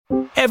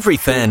Every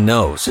fan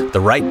knows the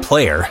right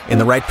player in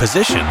the right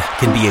position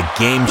can be a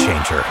game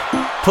changer.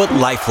 Put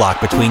LifeLock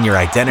between your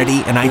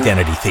identity and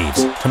identity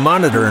thieves to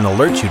monitor and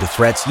alert you to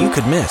threats you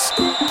could miss.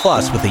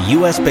 Plus, with a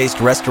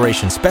U.S.-based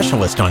restoration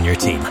specialist on your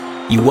team,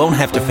 you won't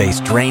have to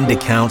face drained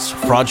accounts,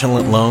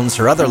 fraudulent loans,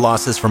 or other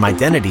losses from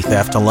identity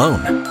theft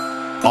alone.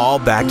 All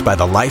backed by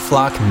the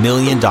LifeLock $1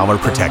 Million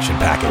Protection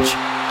Package.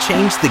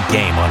 Change the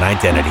game on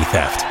identity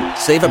theft.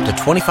 Save up to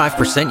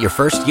 25% your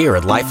first year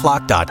at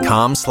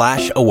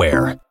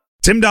LifeLock.com/aware.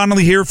 Tim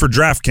Donnelly here for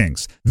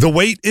DraftKings. The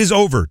wait is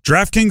over.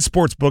 DraftKings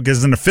Sportsbook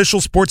is an official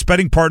sports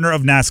betting partner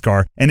of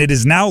NASCAR, and it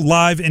is now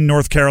live in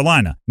North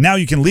Carolina. Now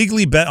you can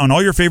legally bet on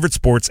all your favorite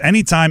sports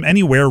anytime,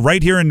 anywhere,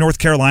 right here in North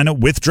Carolina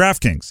with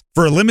DraftKings.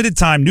 For a limited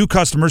time, new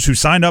customers who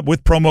sign up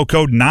with promo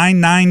code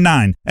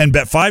 999 and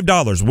bet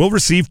 $5 will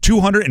receive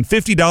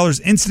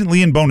 $250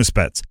 instantly in bonus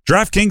bets.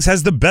 DraftKings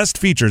has the best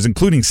features,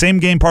 including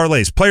same-game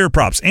parlays, player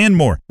props, and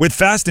more, with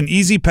fast and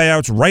easy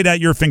payouts right at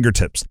your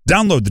fingertips.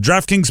 Download the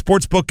DraftKings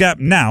Sportsbook app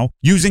now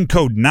using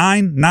code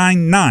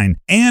 999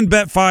 and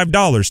bet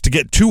 $5 to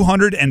get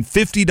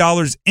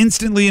 $250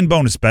 instantly in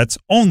bonus bets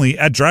only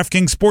at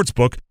DraftKings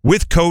Sportsbook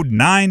with code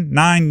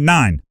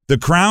 999. The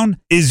crown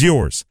is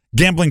yours.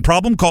 Gambling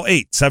problem? Call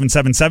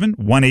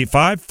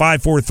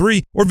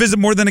 877-185-543 or visit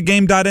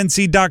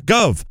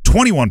morethanagame.nc.gov.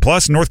 21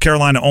 plus, North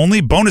Carolina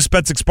only. Bonus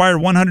bets expire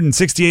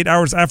 168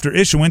 hours after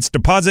issuance.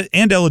 Deposit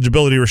and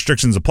eligibility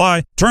restrictions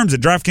apply. Terms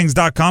at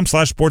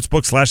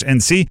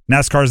DraftKings.com/sportsbook/NC.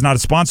 NASCAR is not a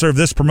sponsor of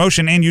this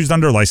promotion and used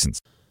under license.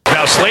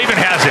 Now Slavin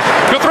has it.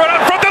 He'll throw it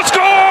out front. They'll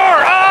score!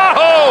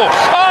 Aho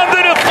on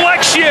the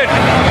deflection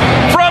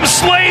from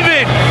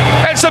Slavin.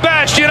 And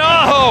Sebastian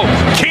Aho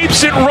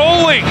keeps it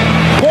rolling.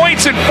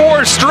 Points in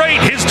 4 straight,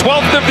 his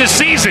 12th of the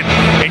season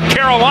in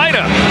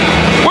Carolina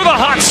with a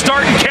hot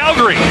start in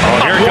Calgary.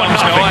 Oh, here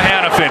comes Noah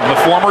Hannafin, the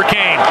former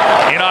Cane,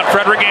 in on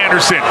Frederick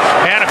Anderson.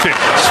 Hannafin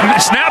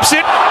snaps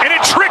it, and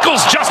it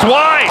trickles just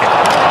wide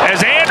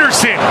as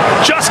Anderson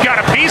just got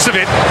a piece of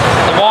it.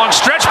 A long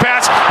stretch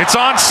pass, it's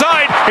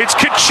onside, it's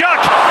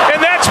Kachuk,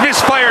 and that's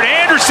misfired.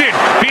 Anderson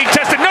being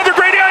tested, another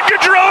great out,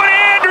 Gaudreau, and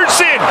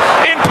Anderson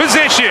in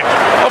position.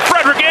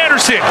 Frederick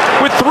Anderson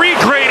with 3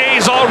 grade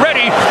A's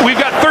already. We've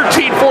got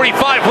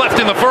 13:45 left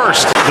in the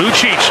first.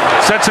 Lucic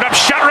sets it up,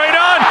 shot right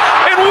on,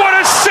 and what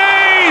a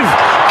save!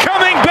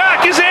 Coming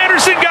back as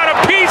Anderson got a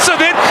piece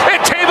of it,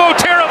 and Teuvo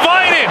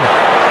Teravainen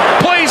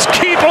plays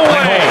keep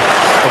away.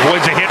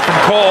 Avoids a hit from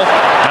Cole.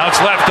 Now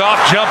it's left off,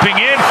 jumping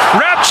in,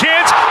 wrap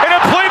chance, and a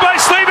play by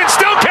Slavin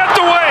still kept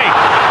away.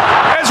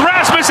 As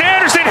Rasmus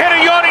Anderson had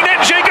a yawning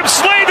net, Jacob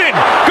Slavin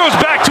goes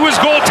back to his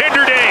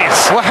goaltender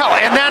days. Well,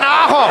 and then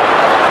Aho.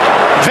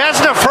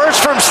 Vezina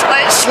first from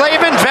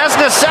Slavin,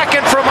 Vezina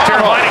second from Aho.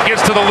 Teravainen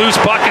gets to the loose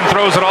puck and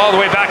throws it all the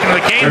way back into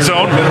the Cane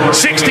zone.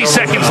 60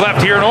 seconds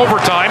left here in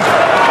overtime.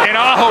 And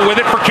Aho with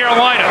it for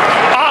Carolina.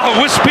 Aho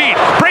with speed.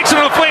 Breaks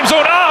into the flame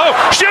zone. Aho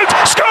shoots.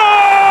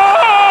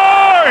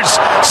 Scores!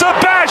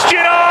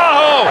 Sebastian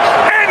Aho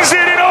ends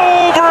it in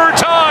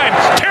overtime.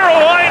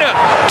 Carolina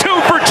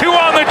 2 for 2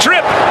 on the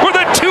trip with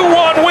a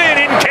 2-1 win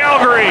in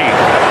Calgary.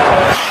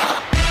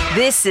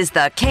 This is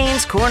the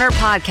Canes Corner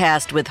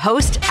Podcast with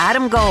host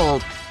Adam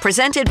Gold,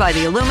 presented by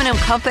the Aluminum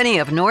Company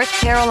of North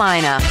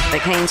Carolina. The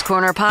Canes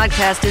Corner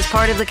Podcast is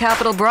part of the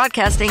Capital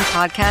Broadcasting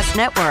Podcast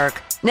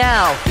Network.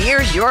 Now,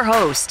 here's your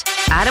host,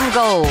 Adam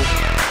Gold.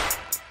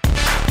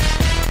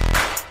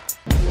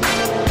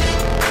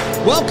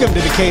 Welcome to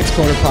the Canes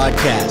Corner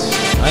Podcast.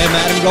 I am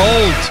Adam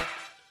Gold.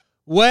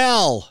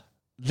 Well,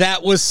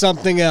 that was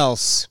something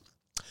else.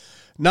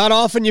 Not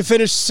often you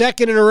finish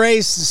second in a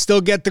race and still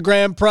get the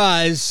grand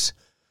prize.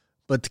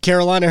 But the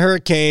Carolina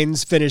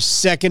Hurricanes finished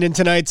second in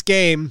tonight's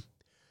game,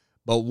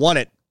 but won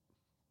it.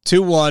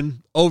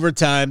 2-1,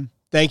 overtime.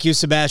 Thank you,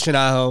 Sebastian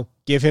Aho.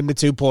 Give him the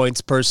 2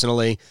 points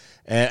personally.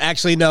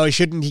 Actually, no, he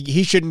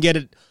shouldn't get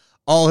it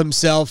all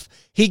himself.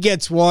 He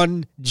gets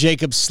one.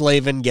 Jacob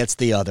Slavin gets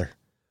the other.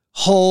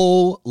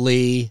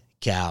 Holy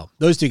cow.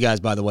 Those 2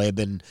 guys, by the way, have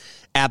been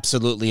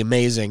absolutely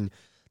amazing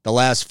the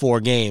last 4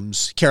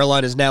 games.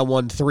 Carolina's now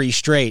won 3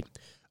 straight.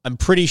 I'm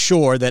pretty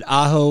sure that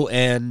Aho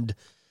and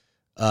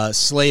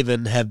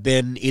Slavin have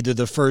been either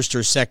the first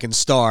or second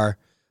star,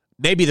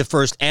 maybe the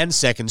first and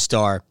second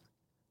star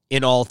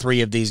in all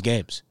 3 of these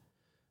games.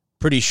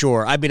 Pretty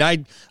sure. I mean,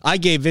 I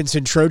gave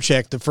Vincent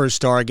Trocheck the first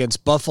star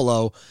against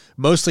Buffalo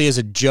mostly as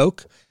a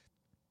joke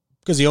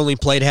because he only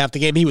played half the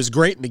game. He was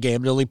great in the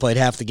game, but only played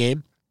half the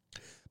game.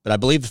 But I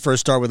believe the first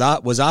star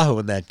was Aho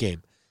in that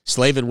game.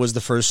 Slavin was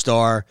the first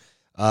star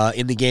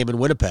in the game in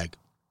Winnipeg.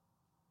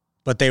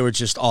 But they were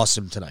just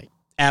awesome tonight.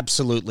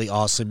 Absolutely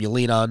awesome. You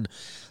lean on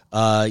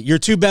your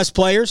 2 best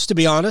players, to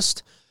be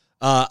honest.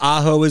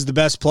 Aho is the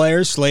best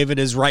player. Slavin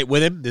is right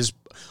with him. There's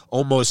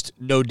almost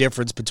no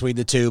difference between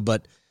the 2,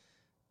 but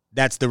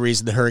that's the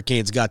reason the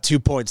Hurricanes got 2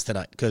 points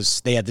tonight,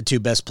 because they had the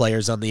 2 best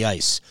players on the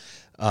ice.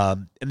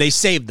 And they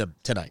saved them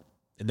tonight.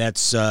 And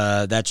that's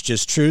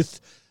just truth.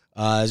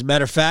 As a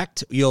matter of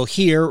fact, you'll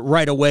hear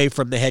right away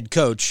from the head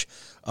coach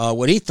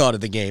what he thought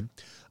of the game.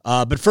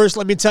 But first,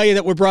 let me tell you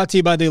that we're brought to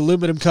you by the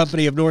Aluminum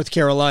Company of North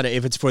Carolina.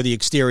 If it's for the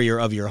exterior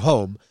of your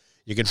home,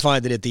 you can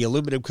find it at the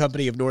Aluminum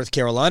Company of North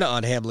Carolina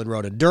on Hamlin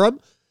Road in Durham.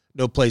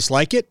 No place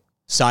like it.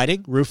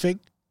 Siding, roofing,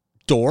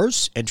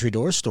 doors, entry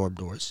doors, storm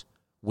doors,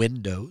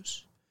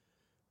 windows.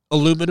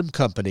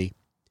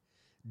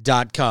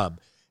 AluminumCompany.com.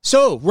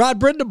 So, Rod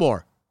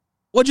Brindamore,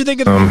 what'd you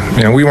think of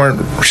we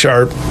weren't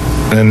sharp,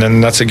 and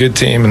then that's a good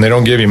team, and they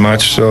don't give you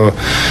much. So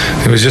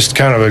it was just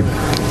kind of a,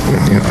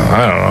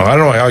 I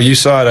don't know how you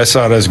saw it. I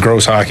saw it as a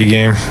gross hockey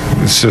game.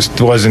 It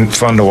just wasn't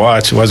fun to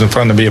watch. It wasn't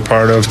fun to be a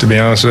part of, to be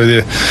honest with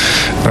you.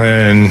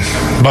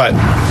 But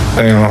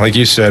like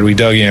you said, we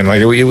dug in.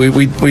 Like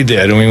we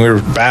did. I mean, we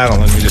were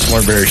battling. We just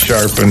weren't very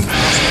sharp, and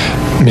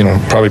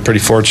probably pretty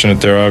fortunate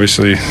there,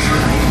 obviously.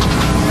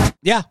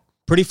 Yeah,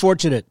 pretty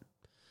fortunate.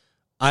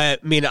 I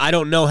mean, I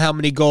don't know how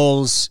many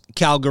goals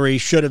Calgary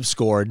should have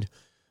scored.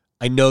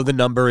 I know the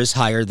number is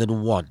higher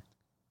than one.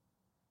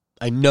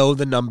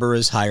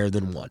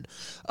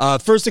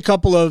 First, a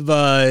couple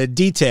of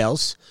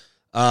details.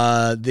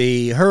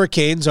 The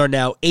Hurricanes are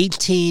now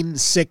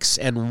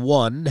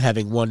 18-6-1,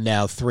 having won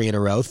now 3 in a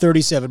row.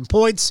 37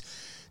 points,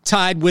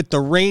 tied with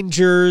the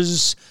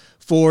Rangers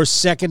for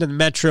second in the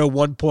Metro,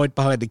 1 point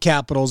behind the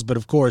Capitals. But,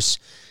 of course,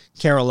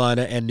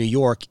 Carolina and New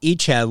York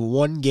each have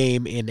one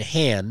game in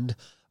hand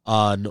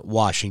on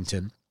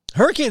Washington.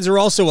 Hurricanes are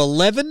also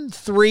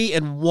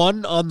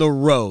 11-3-1 on the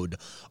road.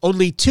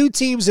 Only 2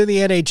 teams in the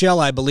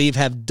NHL, I believe,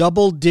 have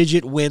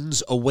double-digit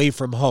wins away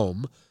from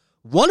home.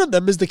 One of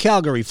them is the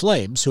Calgary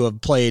Flames, who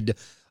have played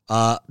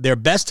their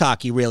best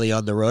hockey really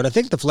on the road. I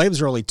think the Flames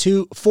are only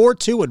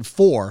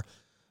 4-2-4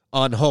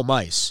 on home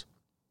ice.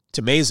 It's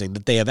amazing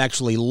that they have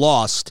actually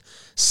lost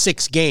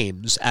 6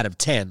 games out of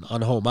 10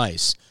 on home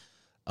ice.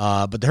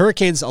 But the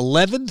Hurricanes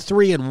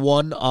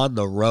 11-3-1 on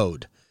the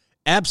road.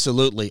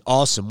 Absolutely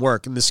awesome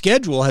work. And the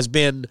schedule has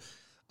been,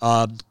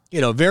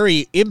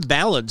 very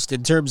imbalanced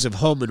in terms of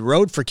home and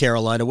road for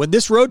Carolina. When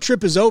this road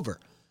trip is over,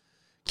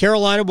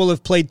 Carolina will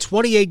have played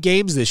 28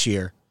 games this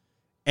year,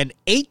 and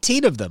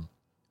 18 of them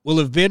will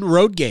have been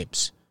road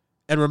games.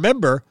 And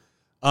remember,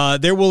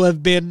 there will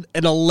have been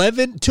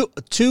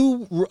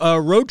two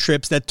road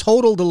trips that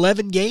totaled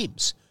 11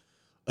 games.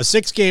 A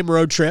 6-game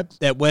road trip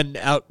that went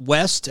out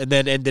west and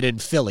then ended in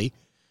Philly.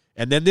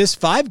 And then this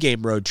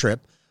 5-game road trip,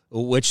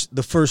 which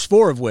the first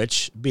 4 of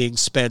which being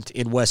spent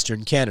in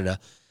Western Canada.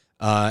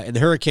 And the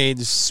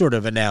Hurricanes sort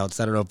of announced,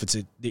 I don't know if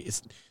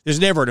there's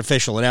never an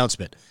official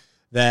announcement,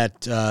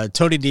 that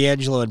Tony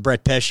DeAngelo and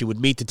Brett Pesce would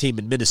meet the team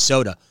in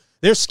Minnesota.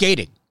 They're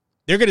skating.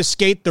 They're going to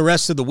skate the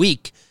rest of the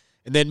week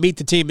and then meet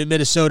the team in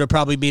Minnesota,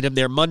 probably meet them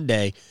there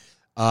Monday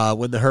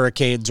when the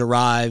Hurricanes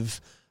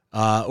arrive.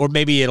 Or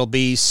maybe it'll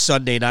be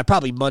Sunday night,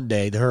 probably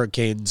Monday. The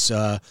Hurricanes,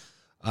 I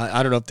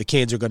don't know if the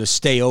Canes are going to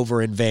stay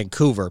over in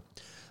Vancouver.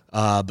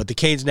 But the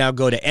Canes now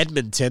go to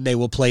Edmonton. They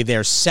will play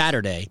there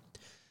Saturday.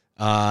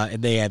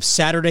 And they have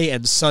Saturday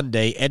and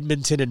Sunday,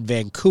 Edmonton and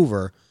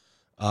Vancouver.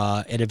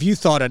 And if you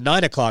thought a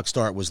 9 o'clock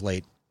start was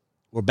late,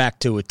 we're back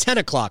to a 10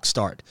 o'clock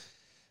start.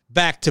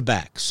 Back to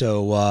back.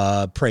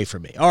 So pray for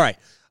me. All right.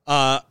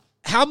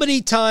 How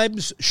many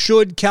times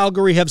should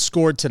Calgary have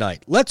scored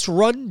tonight? Let's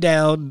run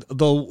down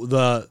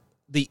the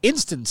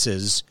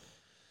instances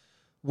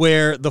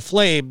where the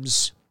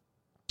Flames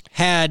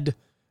had...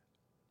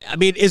 I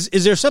mean,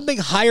 is there something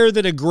higher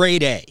than a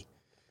grade A?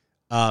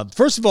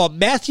 First of all,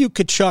 Matthew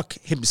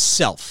Tkachuk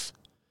himself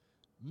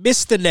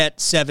missed the net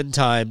 7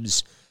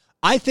 times.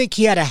 I think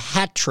he had a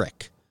hat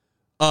trick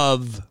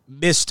of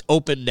missed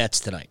open nets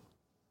tonight.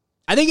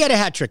 I think he had a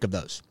hat trick of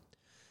those.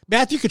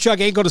 Matthew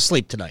Tkachuk ain't going to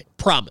sleep tonight.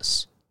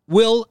 Promise.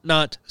 Will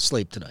not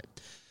sleep tonight.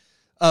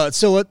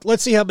 So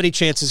let's see how many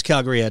chances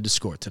Calgary had to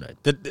score tonight.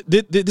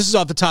 This is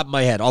off the top of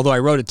my head, although I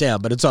wrote it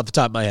down, but it's off the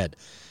top of my head.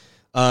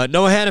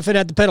 Noah Hannafin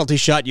had the penalty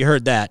shot. You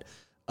heard that.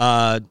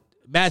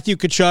 Matthew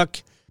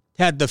Tkachuk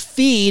had the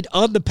feed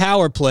on the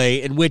power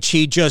play in which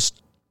he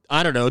just,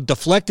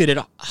 deflected it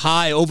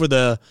high over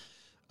the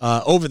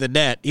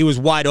net. He was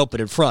wide open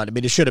in front. I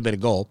mean, it should have been a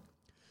goal.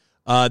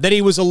 Then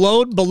he was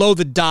alone below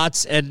the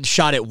dots and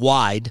shot it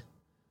wide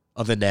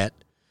of the net.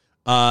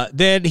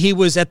 Then he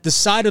was at the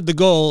side of the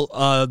goal.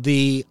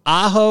 The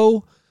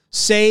Aho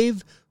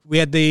save. We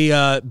had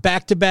the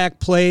back-to-back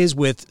plays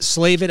with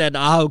Slavin and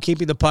Aho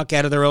keeping the puck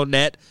out of their own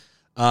net.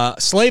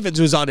 Slavins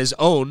was on his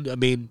own. I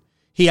mean,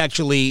 he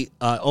actually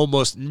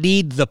almost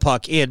kneed the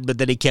puck in, but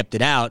then he kept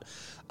it out.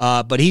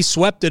 But he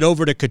swept it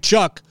over to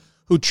Tkachuk,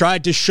 who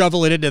tried to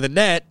shovel it into the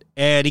net,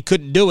 and he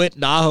couldn't do it.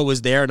 And Aho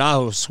was there, and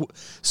Aho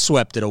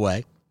swept it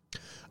away.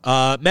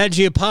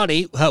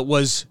 Mangiapane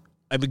was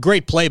a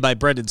great play by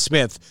Brendan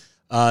Smith,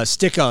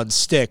 stick on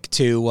stick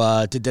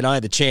to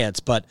deny the chance,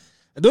 but.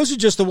 And those are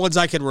just the ones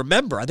I can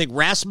remember. I think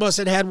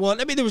Rasmussen had one.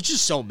 I mean, there was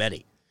just so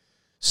many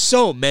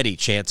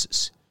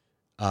chances.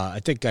 I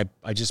think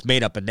I just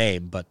made up a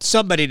name, but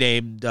somebody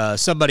named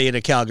somebody in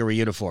a Calgary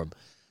uniform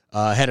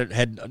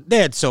they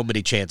had so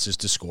many chances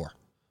to score.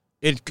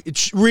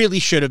 It really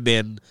should have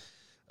been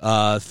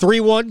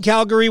 3-1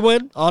 Calgary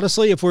win.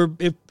 Honestly,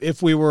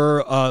 if we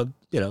were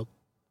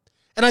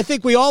and And I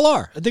think we all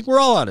are. I think we're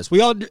all honest.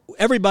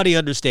 Everybody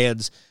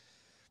understands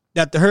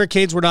that the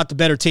Hurricanes were not the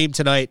better team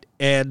tonight,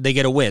 and they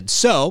get a win.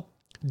 So,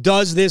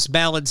 does this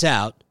balance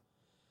out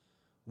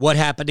what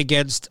happened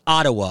against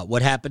Ottawa?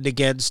 What happened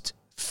against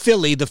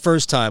Philly the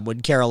first time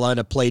when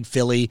Carolina played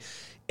Philly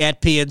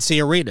at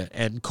PNC Arena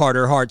and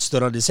Carter Hart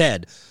stood on his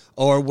head?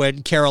 Or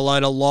when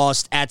Carolina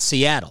lost at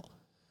Seattle,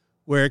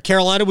 where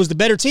Carolina was the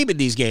better team in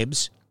these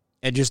games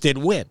and just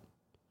didn't win?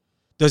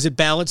 Does it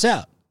balance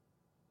out?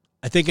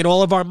 I think in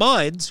all of our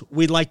minds,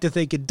 we'd like to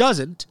think it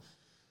doesn't,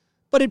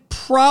 but it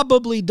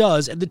probably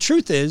does. And the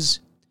truth is,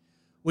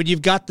 when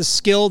you've got the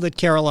skill that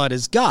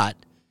Carolina's got,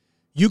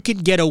 you can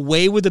get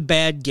away with a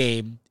bad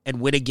game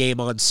and win a game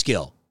on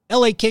skill.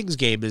 LA Kings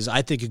game is,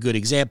 I think, a good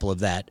example of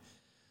that.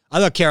 I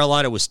thought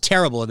Carolina was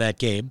terrible in that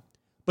game,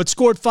 but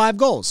scored 5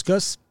 goals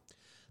because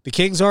the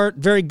Kings aren't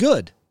very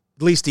good,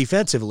 at least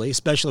defensively,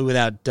 especially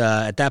without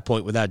at that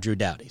point without Drew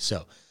Doughty.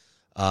 So,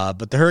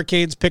 but the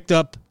Hurricanes picked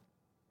up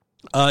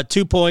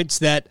 2 points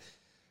that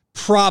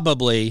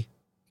probably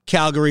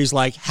Calgary's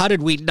like, how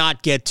did we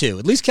not get 2?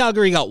 At least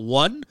Calgary got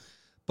 1,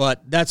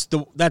 but that's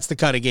the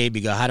kind of game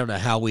you go, I don't know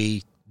how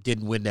we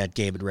didn't win that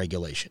game in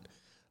regulation.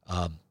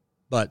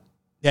 But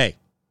hey,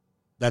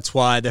 that's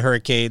why the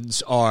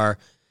Hurricanes are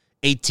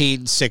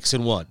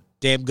 18-6-1.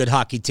 Damn good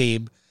hockey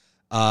team.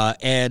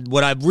 And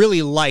what I've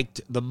really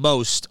liked the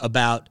most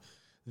about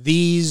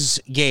these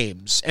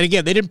games, and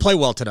again, they didn't play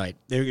well tonight.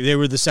 They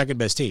were the second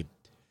best team.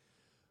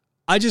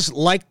 I just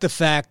liked the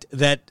fact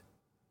that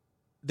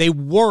they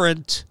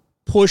weren't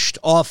pushed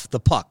off the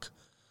puck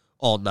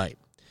all night.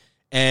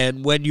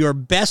 And when your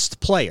best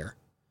player,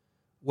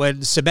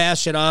 when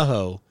Sebastian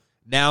Aho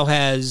now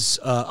has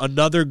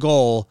another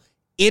goal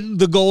in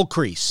the goal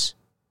crease.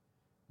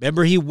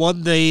 Remember, he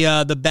won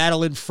the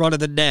battle in front of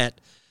the net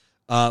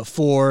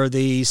for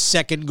the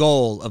second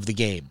goal of the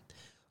game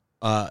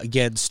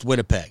against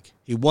Winnipeg.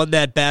 He won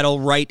that battle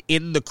right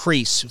in the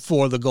crease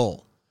for the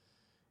goal.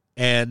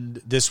 And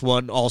this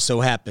one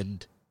also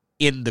happened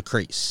in the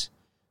crease.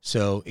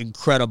 So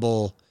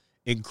incredible,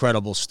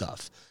 incredible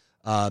stuff.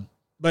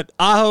 But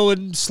Aho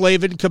and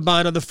Slavin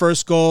combined on the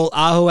first goal.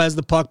 Aho has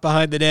the puck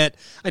behind the net.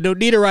 I know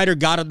Niederreiter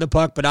got on the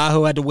puck, but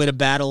Aho had to win a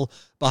battle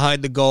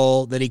behind the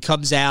goal. Then he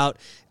comes out,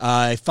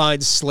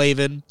 finds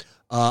Slavin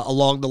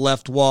along the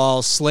left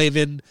wall.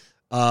 Slavin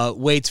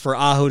waits for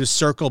Aho to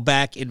circle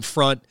back in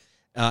front,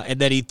 and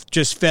then he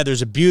just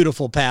feathers a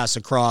beautiful pass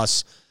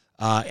across,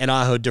 and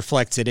Aho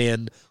deflects it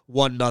in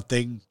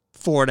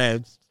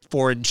 1-0,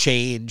 4 and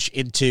change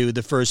into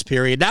the first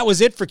period. That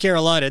was it for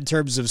Carolina in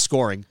terms of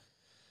scoring.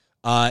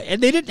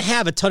 And they didn't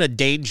have a ton of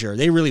danger.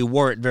 They really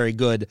weren't very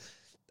good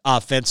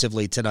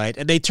offensively tonight,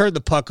 and they turned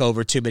the puck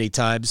over too many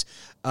times.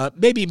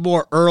 Maybe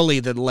more early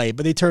than late,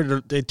 but they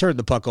turned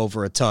the puck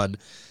over a ton.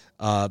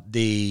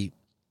 The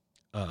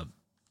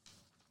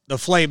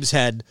Flames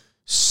had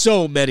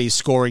so many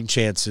scoring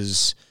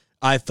chances.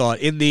 I thought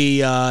in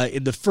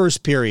the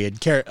first period,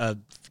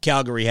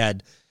 Calgary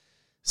had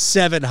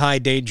 7 high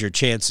danger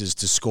chances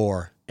to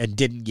score and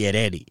didn't get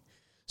any.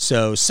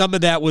 So some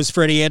of that was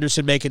Freddie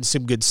Anderson making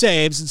some good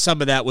saves, and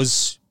some of that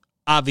was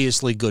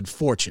obviously good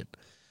fortune.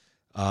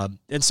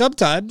 And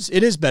sometimes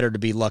it is better to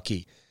be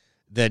lucky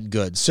than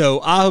good.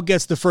 So Aho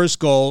gets the first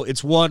goal.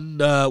 It's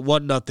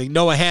 1-0.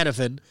 Noah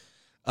Hannafin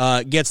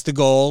gets the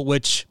goal,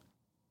 which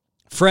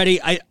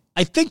Freddie,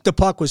 I think the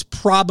puck was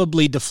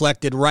probably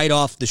deflected right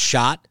off the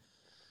shot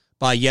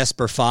by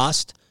Jesper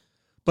Fast,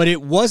 but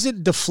it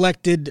wasn't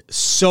deflected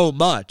so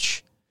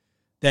much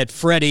that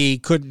Freddie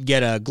couldn't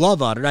get a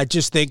glove on it. I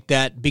just think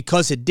that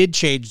because it did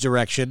change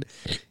direction,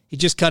 he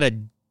just kind of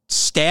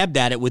stabbed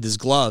at it with his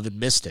glove and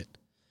missed it.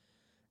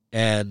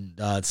 And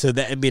so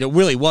that, I mean, it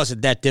really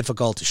wasn't that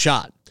difficult a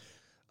shot.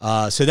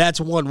 So that's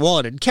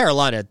 1-1, and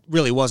Carolina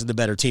really wasn't the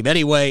better team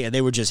anyway, and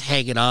they were just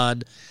hanging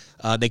on.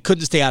 They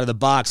couldn't stay out of the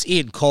box.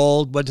 Ian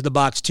Cole went to the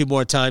box 2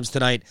 more times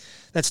tonight.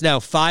 That's now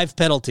 5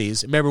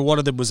 penalties. Remember, one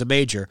of them was a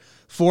major.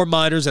 4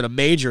 minors and a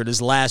major in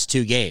his last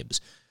 2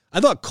 games.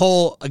 I thought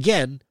Cole,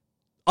 again,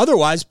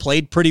 otherwise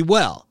played pretty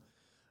well.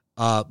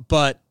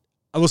 But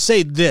I will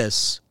say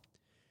this.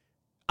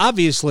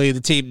 Obviously,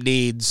 the team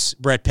needs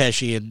Brett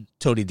Pesce and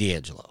Tony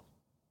DeAngelo.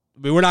 I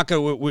mean, we're not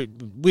going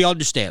to, we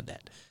understand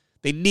that.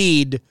 They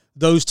need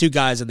those 2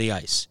 guys on the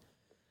ice.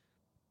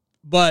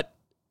 But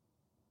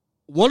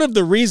one of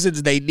the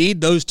reasons they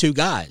need those 2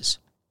 guys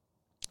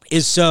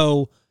is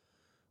so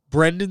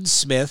Brendan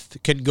Smith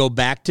can go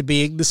back to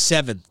being the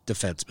 7th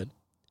defenseman,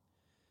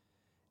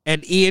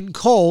 and Ian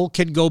Cole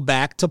can go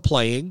back to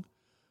playing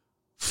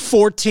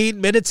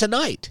 14 minutes a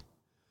night.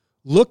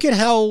 Look at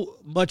how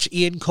much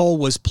Ian Cole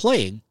was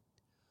playing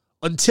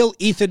until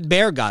Ethan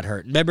Bear got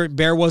hurt. Remember,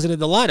 Bear wasn't in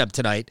the lineup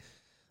tonight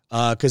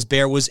because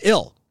Bear was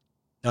ill.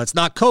 Now, it's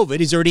not COVID.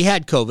 He's already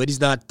had COVID.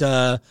 He's not,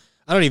 I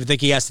don't even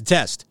think he has to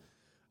test.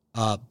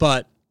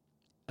 But,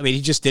 I mean,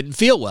 he just didn't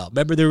feel well.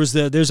 Remember,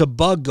 there's a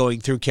bug going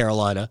through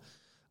Carolina.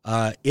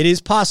 It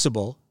is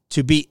possible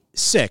to be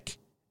sick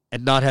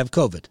and not have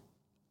COVID.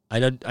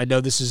 I know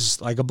this is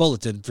like a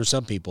bulletin for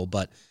some people,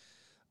 but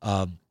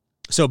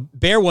So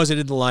Bear wasn't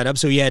in the lineup,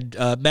 so he had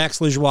Max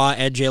Lajoie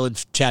and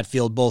Jalen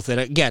Chatfield both in.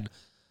 Again,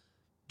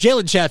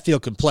 Jalen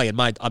Chatfield can play on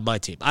my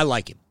team. I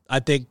like him. I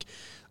think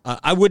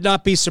I would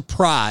not be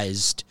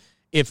surprised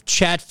if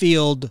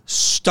Chatfield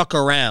stuck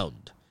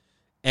around,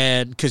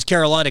 and because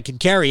Carolina can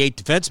carry 8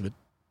 defensemen.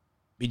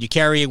 I mean, you're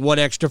carrying 1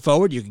 extra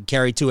forward, you can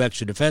carry 2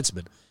 extra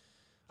defensemen.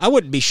 I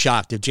wouldn't be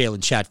shocked if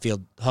Jalen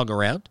Chatfield hung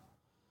around.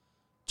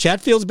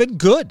 Chatfield's been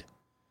good.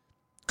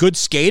 Good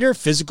skater,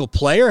 physical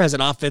player, has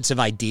an offensive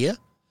idea.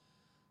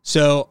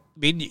 So, I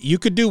mean, you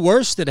could do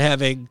worse than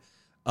having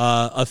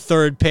a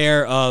third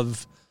pair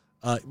of,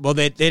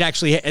 they'd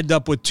actually end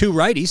up with 2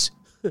 righties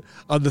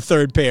on the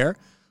third pair,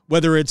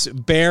 whether it's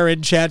Bear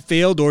and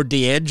Chatfield or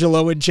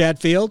D'Angelo and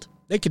Chatfield.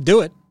 They could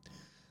do it.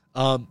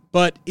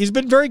 But he's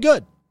been very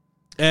good.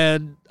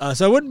 And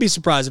so I wouldn't be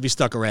surprised if he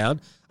stuck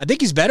around. I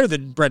think he's better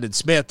than Brendan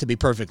Smith, to be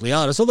perfectly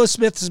honest, although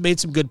Smith has made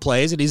some good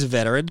plays and he's a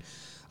veteran.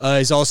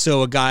 He's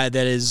also a guy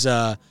that is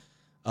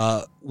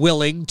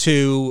willing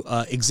to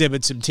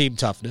exhibit some team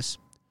toughness.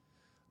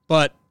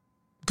 But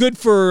good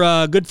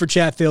for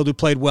Chatfield, who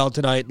played well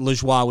tonight.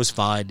 Lajoie was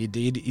fine. He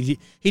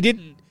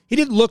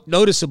didn't look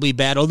noticeably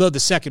bad, although the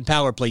second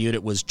power play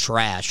unit was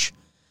trash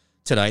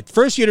tonight. The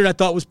first unit I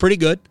thought was pretty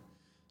good.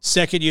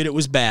 Second unit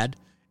was bad.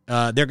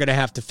 They're going to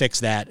have to fix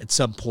that at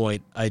some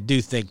point. I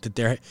do think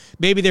that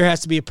maybe there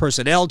has to be a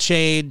personnel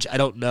change. I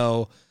don't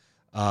know,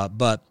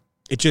 but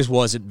it just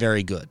wasn't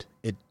very good.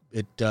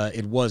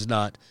 It was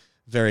not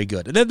very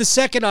good. And then the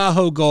second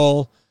Aho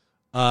goal,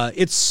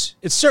 it's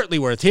certainly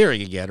worth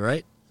hearing again,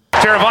 right?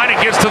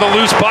 Teravainen gives to the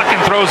loose puck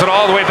and throws it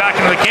all the way back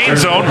into the Kane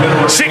zone.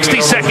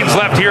 60 seconds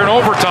left here in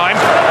overtime.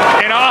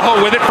 And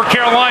Aho with it for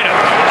Carolina.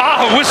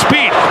 Aho with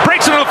speed.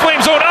 Breaks into the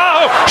flame zone.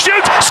 Aho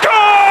shoots.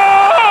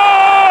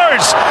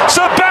 Scores!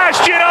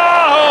 Sebastian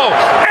Aho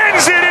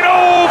ends it in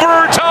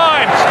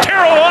overtime.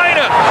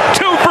 Carolina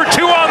 2 for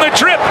 2 on the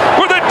trip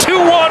with a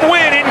 2-1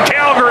 win in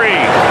Calgary.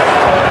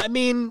 I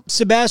mean,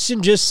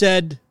 Sebastian just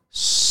said,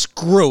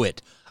 screw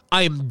it.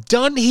 I'm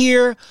done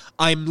here.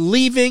 I'm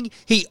leaving.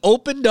 He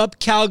opened up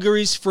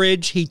Calgary's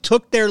fridge. He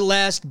took their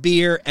last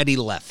beer, and he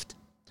left.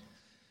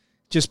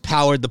 Just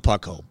powered the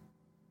puck home.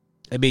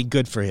 I mean,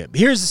 good for him.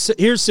 Here's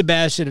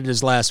Sebastian in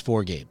his last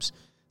 4 games.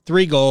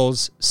 3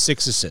 goals,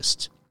 6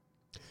 assists.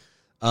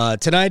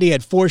 Tonight he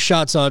had 4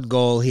 shots on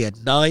goal. He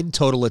had 9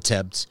 total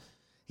attempts.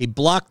 He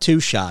blocked 2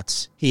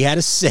 shots. He had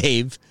a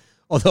save,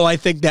 although I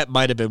think that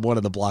might have been one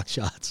of the blocked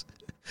shots.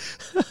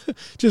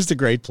 Just a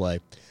great play.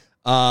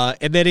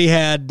 And then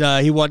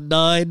he won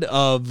 9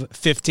 of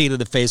 15 in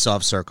the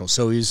faceoff circle.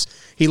 So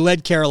he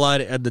led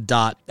Carolina and the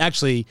dot.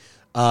 Actually,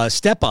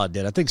 Stepan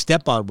did. I think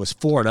Stepan was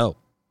 4-0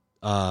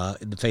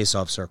 in the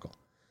faceoff circle.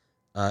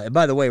 And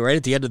by the way, right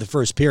at the end of the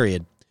first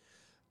period,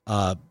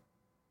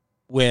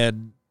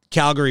 when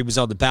Calgary was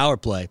on the power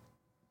play,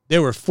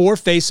 there were 4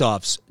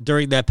 faceoffs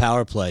during that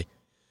power play,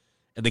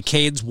 and the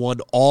Canes won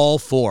all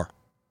 4.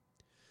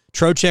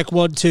 Trocheck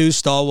won 2,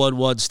 Stahl won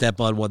 1,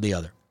 Stepan won the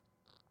other.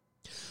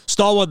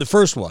 Stahl won the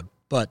first one,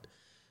 but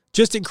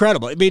just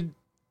incredible. I mean,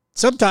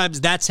 sometimes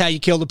that's how you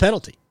kill the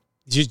penalty.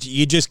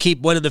 You just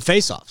keep winning the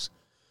faceoffs.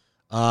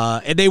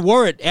 And they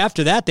weren't,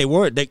 after that, they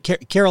weren't.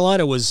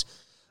 Carolina was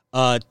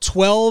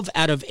 12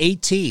 out of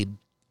 18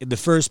 in the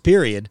first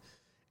period,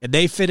 and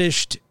they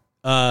finished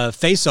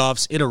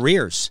faceoffs in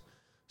arrears.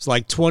 It's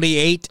like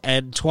 28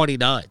 and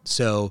 29.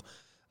 So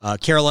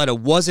Carolina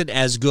wasn't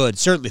as good.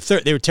 Certainly,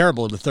 they were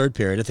terrible in the third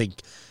period. I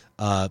think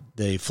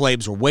the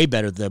Flames were way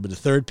better than them in the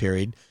third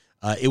period.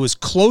 It was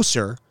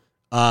closer,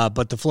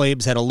 but the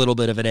Flames had a little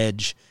bit of an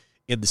edge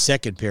in the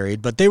second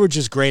period. But they were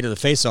just great in the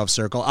faceoff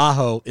circle.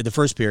 Aho in the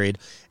first period,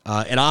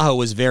 and Aho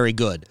was very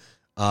good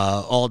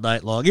all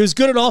night long. He was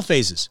good in all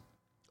phases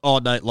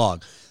all night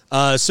long.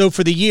 So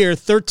for the year,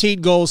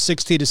 13 goals,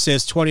 16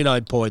 assists,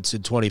 29 points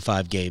in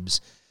 25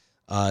 games.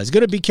 He's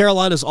going to be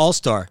Carolina's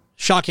all-star.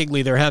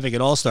 Shockingly, they're having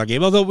an all-star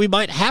game, although we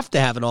might have to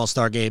have an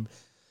all-star game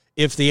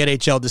if the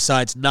NHL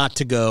decides not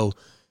to go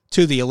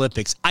to the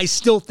Olympics. I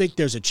still think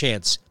there's a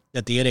chance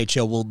that the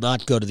NHL will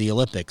not go to the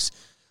Olympics.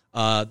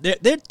 There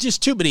are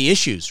just too many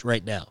issues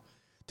right now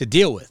to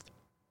deal with.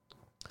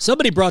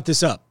 Somebody brought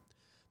this up.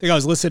 I think I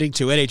was listening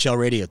to NHL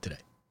radio today.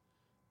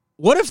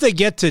 What if they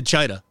get to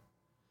China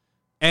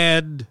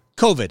and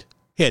COVID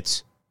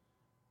hits?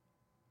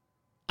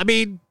 I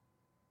mean,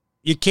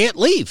 you can't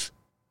leave.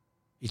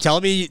 You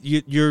telling me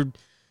you're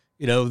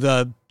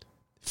the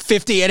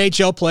 50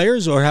 NHL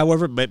players or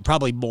however,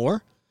 probably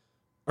more,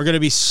 are going to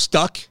be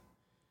stuck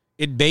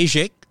in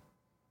Beijing?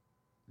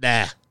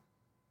 Nah.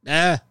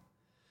 I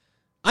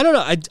don't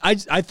know.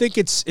 I think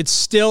it's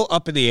still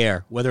up in the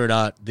air whether or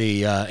not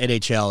the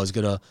NHL is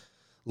going to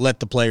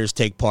let the players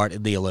take part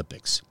in the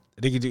Olympics.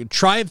 I think you can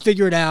try and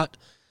figure it out,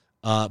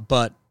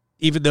 but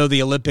even though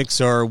the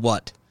Olympics are,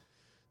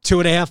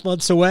 2.5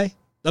 months away?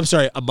 I'm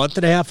sorry, a month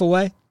and a half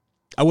away?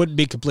 I wouldn't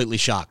be completely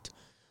shocked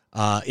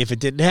if it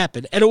didn't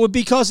happen. And it would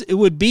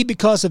be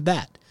because of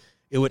that.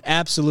 It would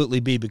absolutely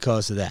be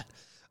because of that.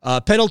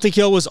 Penalty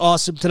kill was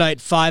awesome tonight,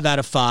 5 out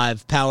of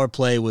 5. Power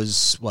play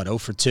was, 0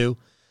 for 2.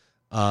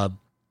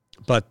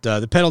 But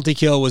the penalty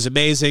kill was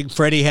amazing.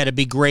 Freddie had to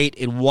be great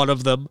in one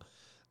of them.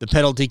 The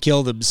penalty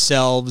kill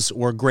themselves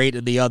were great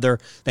in the other.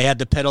 They had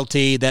the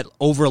penalty that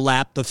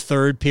overlapped the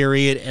third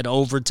period and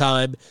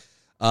overtime.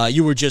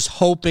 You were just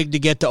hoping to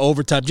get to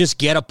overtime, just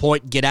get a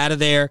point and get out of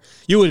there.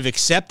 You would have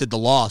accepted the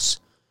loss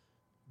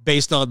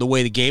based on the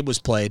way the game was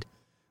played.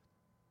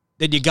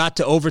 Then you got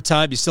to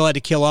overtime. You still had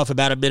to kill off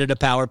about a minute of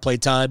power play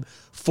time.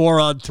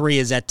 4-on-3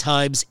 is at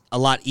times a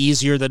lot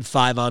easier than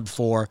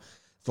 5-on-4.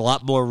 There's a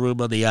lot more room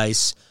on the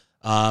ice.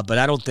 But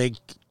I don't think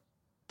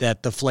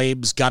that the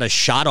Flames got a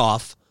shot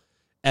off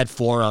at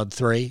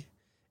 4-on-3.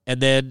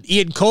 And then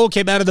Ian Cole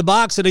came out of the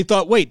box, and he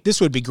thought, wait,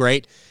 this would be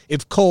great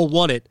if Cole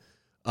won it.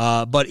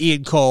 But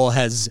Ian Cole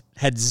had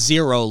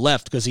 0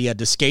 left because he had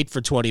to skate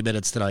for 20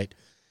 minutes tonight.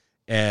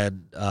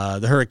 And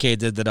the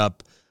Hurricanes ended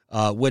up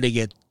winning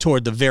it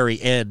toward the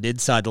very end,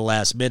 inside the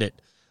last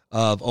minute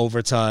of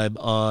overtime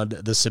on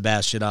the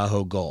Sebastian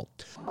Aho goal.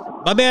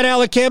 My man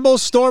Alec Campbell,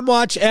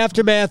 Stormwatch,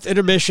 Aftermath,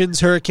 Intermissions,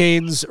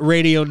 Hurricanes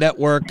Radio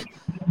Network.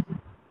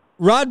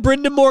 Rod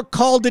Brindamore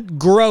called it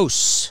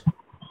gross.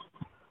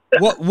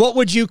 What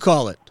would you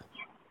call it?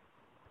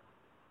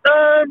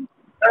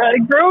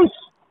 Gross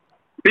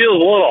feels a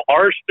little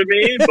harsh to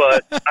me,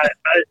 but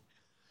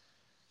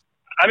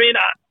I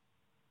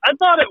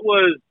thought it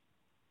was.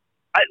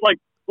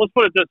 Let's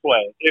put it this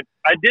way: if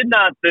I did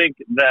not think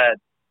that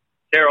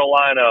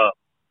Carolina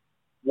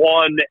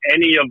won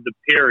any of the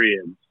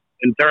periods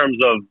in terms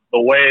of the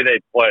way they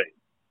played,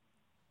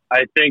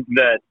 I think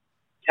that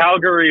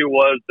Calgary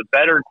was the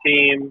better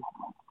team,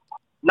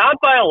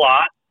 not by a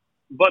lot,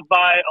 but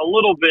by a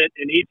little bit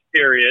in each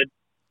period.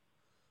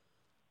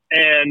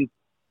 And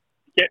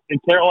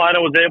Carolina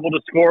was able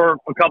to score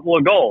a couple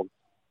of goals.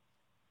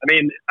 I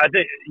mean, I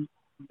think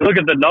look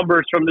at the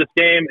numbers from this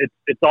game;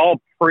 it's all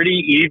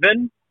pretty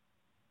even.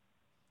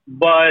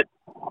 But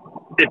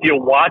if you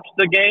watch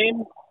the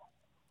game,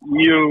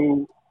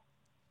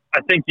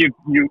 I think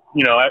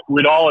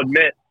we'd all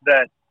admit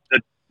that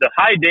the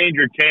high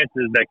danger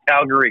chances that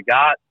Calgary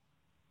got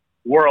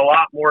were a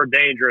lot more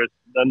dangerous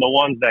than the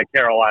ones that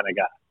Carolina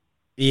got.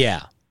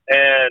 Yeah.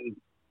 And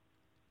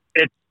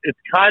it's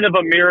kind of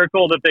a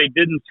miracle that they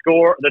didn't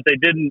score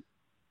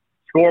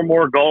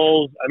more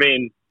goals. I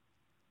mean,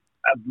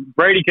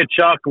 Brady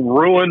Tkachuk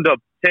ruined a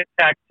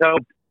tic-tac-toe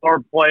power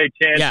play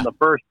chance in the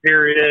first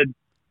period.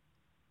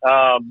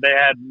 They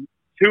had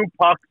 2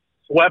 pucks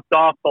swept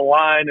off the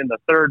line in the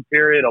third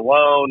period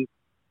alone.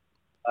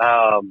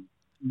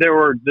 There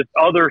were just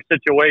other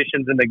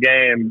situations in the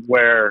game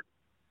where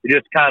you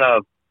just kind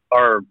of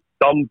are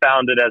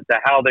dumbfounded as to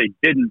how they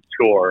didn't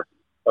score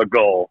a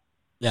goal.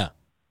 Yeah.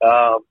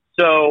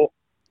 So,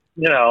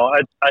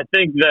 I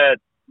think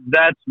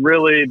that's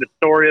really the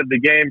story of the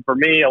game for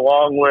me,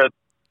 along with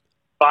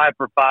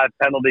 5-for-5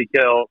 penalty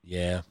kill.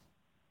 Yeah.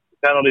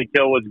 Penalty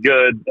kill was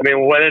good. I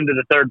mean, we went into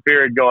the third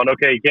period going,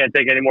 okay, you can't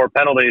take any more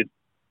penalties.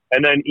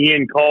 And then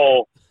Ian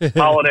Cole,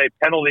 holiday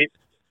penalty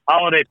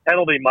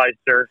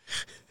meister,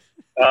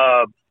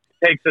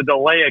 takes a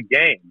delay of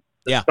game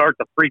to start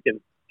the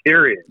freaking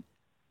period.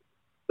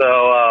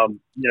 So,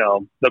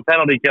 the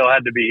penalty kill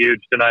had to be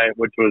huge tonight,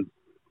 which was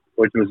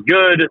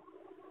good.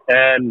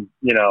 And,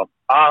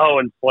 Aho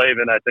and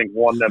Slavin, I think,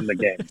 won them the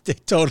game.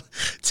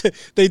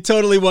 They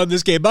totally won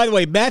this game. By the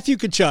way, Matthew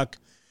Tkachuk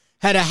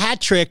had a hat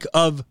trick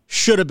of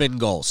should-have-been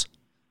goals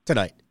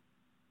tonight.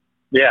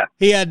 Yeah.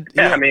 He had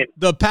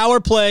the power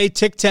play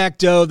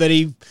tic-tac-toe that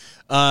he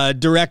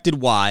directed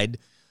wide.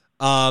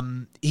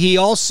 He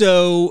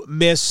also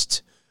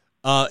missed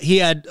he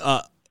had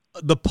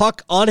the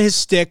puck on his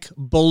stick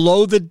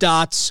below the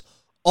dots,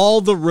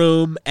 all the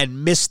room,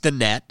 and missed the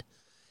net.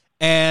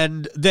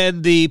 And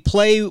then the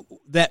play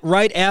that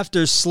right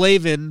after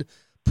Slavin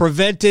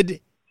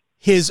prevented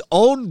his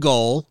own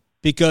goal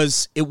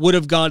because it would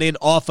have gone in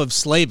off of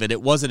Slavin.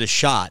 It wasn't a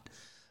shot.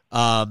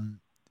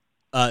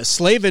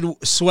 Slavin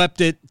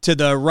swept it to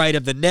the right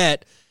of the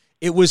net.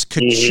 It was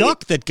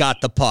Tkachuk that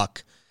got the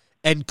puck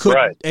and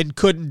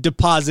couldn't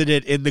deposit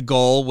it in the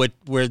goal.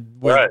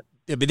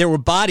 There were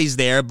bodies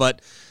there,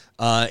 but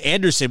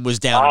Anderson was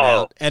down and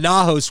out, and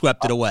Aho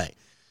swept it away.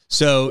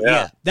 So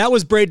that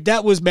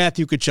was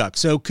Matthew Tkachuk.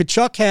 So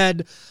Tkachuk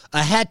had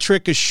a hat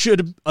trick of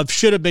should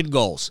have been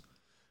goals.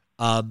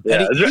 And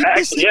he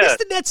missed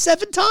the net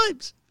 7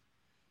 times.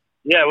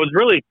 Yeah, it was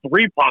really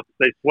 3 pucks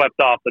they swept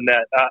off the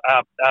net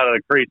out of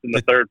the crease in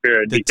the third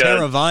period. The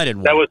Teravainen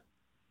one. There was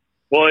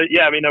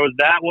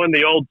that one,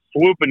 the old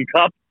swoop and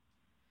cup,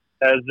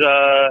 as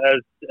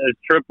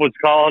Tripp was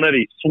calling it.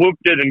 He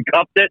swooped it and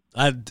cupped it.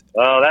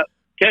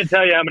 Can't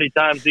tell you how many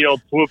times the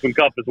old swoop and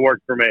cup has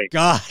worked for me.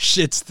 Gosh,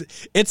 it's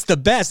the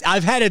best.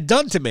 I've had it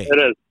done to me. It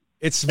is.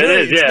 It's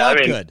not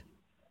good.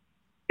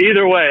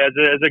 Either way,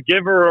 as a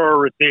giver or a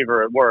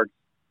receiver, it works.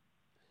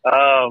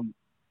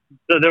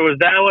 So there was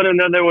that one, and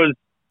then there was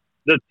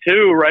the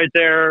 2 right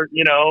there,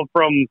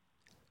 from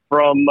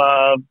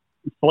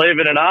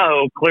Slavin and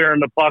Aho clearing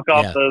the puck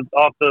out of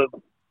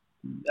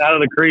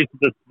the crease.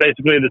 It's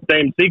basically the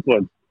same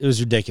sequence. It was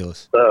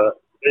ridiculous.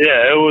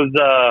 It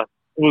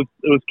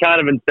was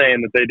kind of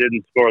insane that they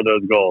didn't score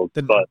those goals.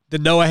 But the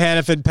Noah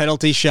Hannafin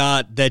penalty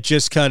shot that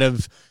just kind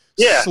of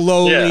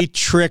slowly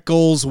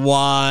trickles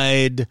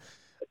wide.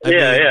 I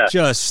mean,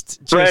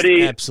 just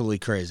Freddie, absolutely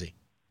crazy.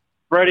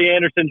 Freddie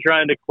Anderson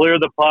trying to clear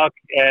the puck,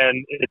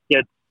 and it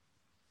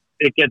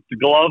gets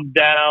gloved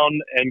down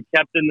and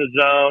kept in the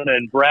zone,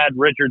 and Brad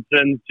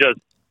Richardson's just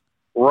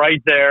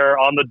right there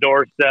on the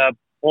doorstep,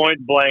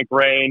 point blank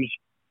range,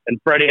 and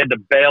Freddie had to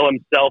bail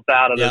himself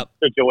out of the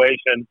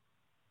situation.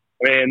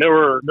 I mean, there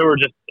were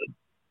just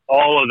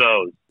all of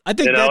those. I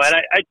think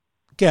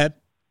Yeah.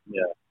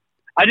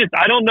 I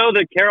don't know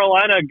that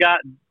Carolina got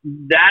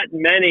that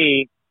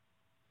many.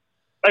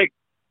 Like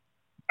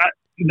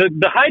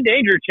the high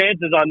danger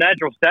chances on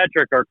natural stat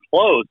trick are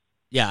close.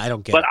 Yeah, I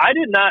don't get but it.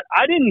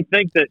 I didn't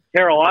think that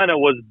Carolina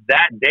was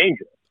that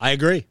dangerous. I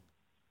agree.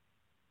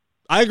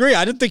 I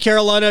didn't think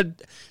Carolina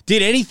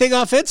did anything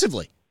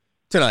offensively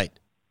tonight.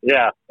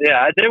 Yeah.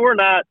 They were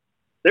not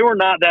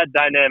that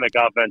dynamic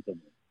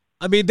offensively.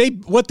 I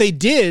mean, what they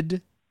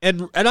did,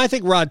 and I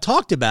think Rod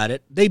talked about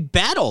it, they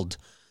battled.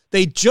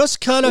 They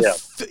just kind of,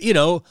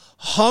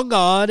 hung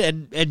on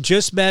and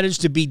just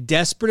managed to be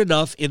desperate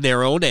enough in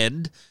their own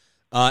end.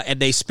 And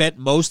they spent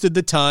most of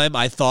the time,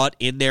 I thought,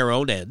 in their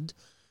own end.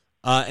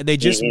 And they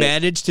just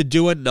managed to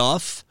do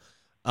enough.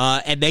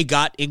 And they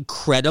got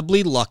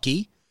incredibly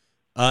lucky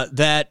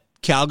that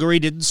Calgary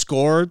didn't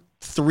score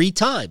 3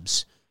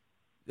 times.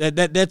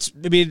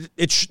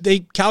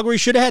 Calgary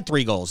should have had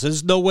 3 goals.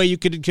 There's no way you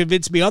could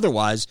convince me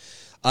otherwise.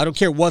 I don't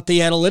care what the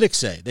analytics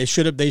say. They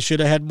should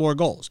have had more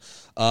goals.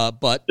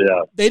 But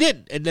they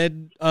didn't. And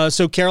then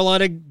so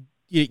Carolina,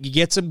 you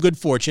get some good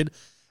fortune.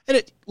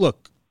 And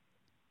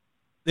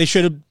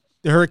the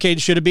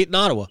Hurricanes should have beaten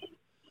Ottawa.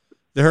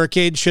 The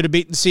Hurricanes should have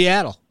beaten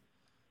Seattle.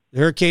 The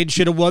Hurricanes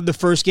should have won the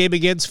first game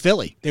against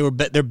Philly. They were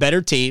their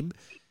better team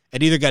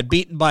and either got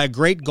beaten by a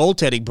great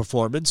goaltending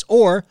performance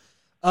or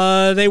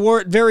they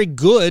weren't very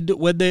good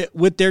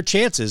with their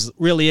chances,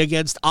 really,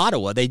 against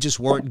Ottawa. They just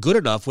weren't good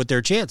enough with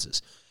their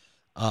chances.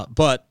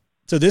 But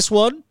so this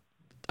one,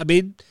 I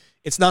mean,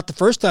 it's not the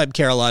first time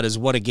Carolina's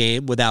won a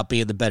game without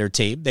being the better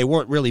team. They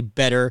weren't really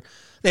better.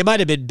 They might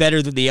have been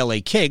better than the LA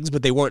Kings,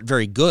 but they weren't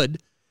very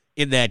good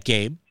in that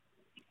game.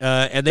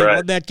 And they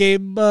won that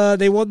game.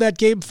 They won that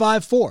game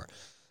 5-4.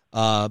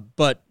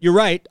 But you're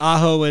right.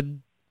 Aho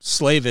and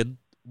Slavin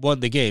won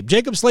the game.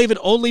 Jacob Slavin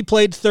only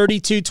played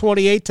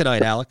 32-28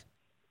 tonight, Alec.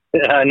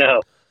 Yeah, I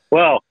know.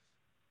 Well,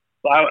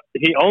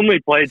 he only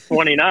played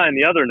 29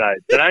 the other night.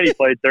 Tonight he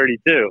played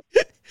 32.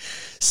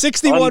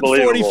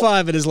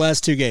 61-45 in his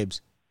last 2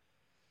 games.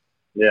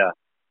 Yeah.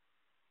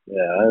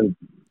 I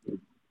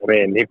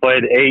mean, he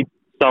played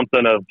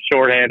 8-something of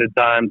shorthanded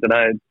time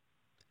tonight.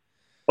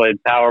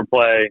 Played power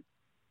play.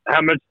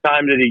 How much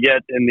time did he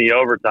get in the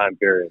overtime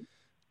period?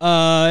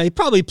 He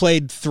probably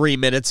played 3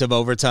 minutes of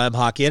overtime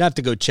hockey. I'd have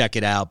to go check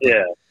it out.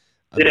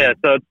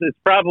 So it's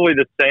probably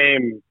the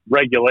same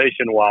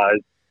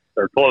regulation-wise,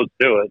 or close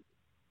to it.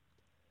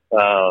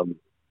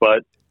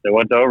 But they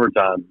went to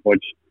overtime,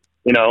 which,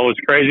 was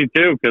crazy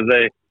too, because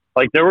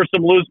there were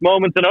some loose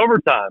moments in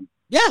overtime.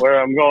 Yeah.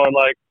 Where I'm going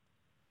like,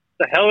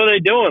 the hell are they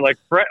doing? Like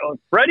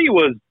Freddie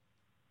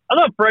I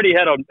thought Freddie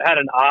had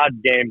an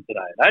odd game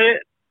tonight.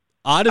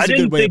 Odd is a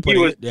good way of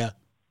putting it. Yeah.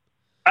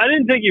 I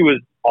didn't think he was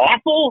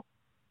awful,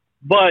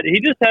 but he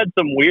just had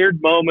some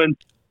weird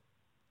moments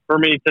for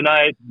me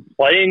tonight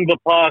playing the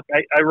puck.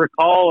 I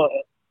recall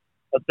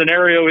a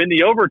scenario in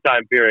the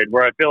overtime period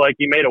where I feel like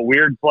he made a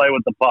weird play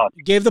with the puck.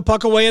 He gave the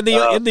puck away in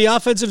the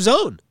offensive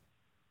zone.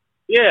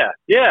 Yeah.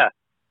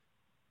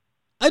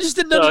 I just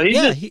didn't know.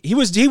 He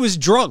was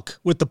drunk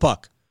with the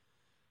puck.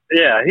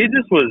 Yeah, he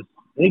just was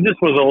a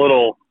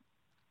little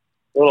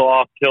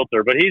off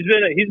kilter, but he's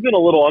been a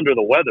little under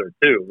the weather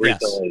too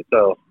recently. Yes.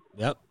 So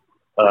yep.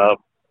 I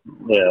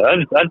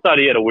thought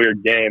he had a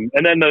weird game,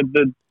 and then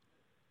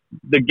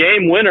the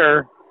game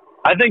winner,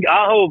 I think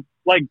Aho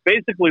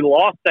basically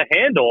lost the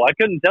handle. I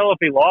couldn't tell if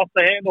he lost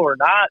the handle or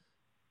not,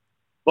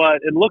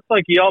 but it looks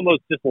like he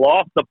almost just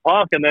lost the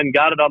puck and then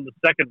got it on the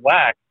second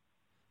whack.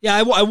 Yeah,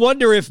 I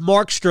wonder if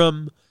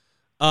Markstrom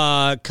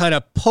kind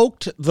of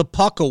poked the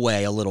puck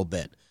away a little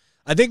bit.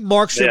 I think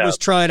Markstrom was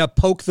trying to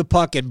poke the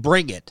puck and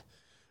bring it,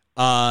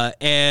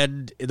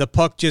 and the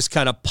puck just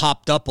kind of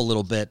popped up a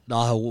little bit.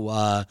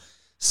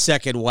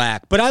 Second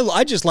whack. But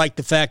I just like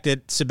the fact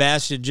that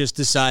Sebastian just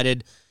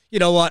decided, you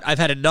know what, I've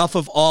had enough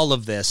of all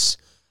of this.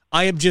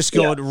 I am just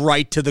going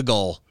right to the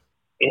goal.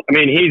 I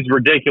mean, he's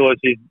ridiculous.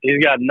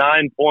 He's got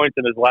 9 points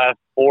in his last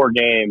 4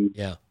 games.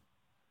 Yeah.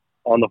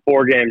 On the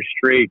 4-game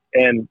streak.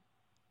 And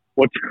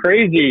what's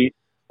crazy,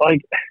 I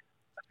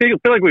feel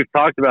like we've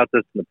talked about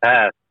this in the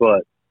past,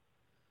 but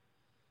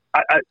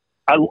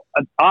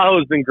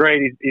Aho's been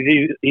great.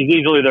 He's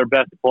easily their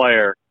best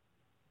player.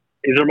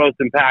 He's their most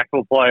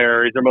impactful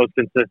player. He's their most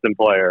consistent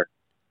player.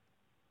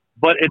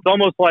 But it's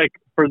almost like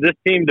for this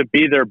team to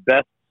be their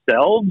best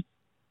selves,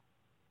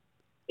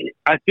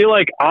 I feel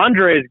like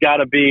Andre's got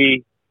to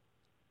be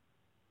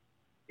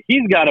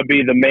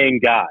the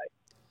main guy.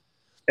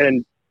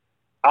 And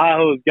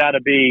Aho's got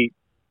to be,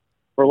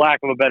 for lack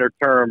of a better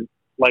term,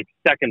 like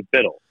second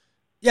fiddle.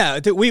 Yeah,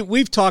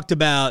 we've talked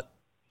about,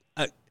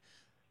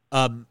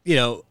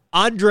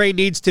 Andre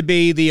needs to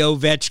be the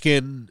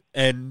Ovechkin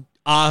and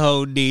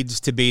Aho needs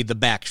to be the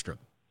Backstrom,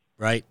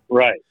 right?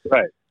 Right.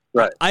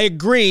 I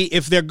agree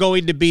if they're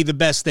going to be the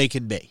best they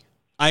can be.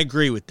 I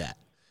agree with that.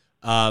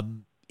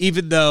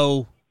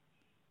 Even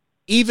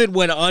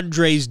when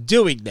Andre's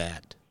doing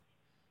that,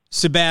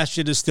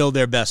 Sebastian is still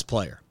their best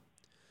player.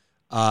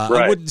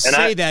 I wouldn't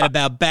say that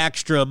about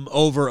Backstrom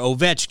over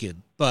Ovechkin,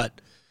 but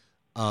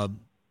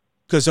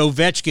because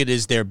Ovechkin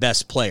is their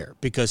best player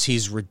because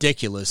he's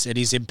ridiculous and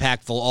he's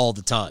impactful all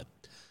the time.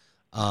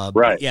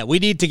 Yeah, we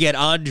need to get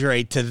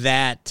Andre to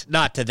that,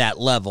 not to that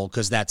level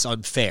because that's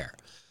unfair.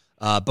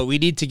 But we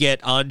need to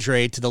get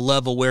Andre to the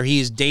level where he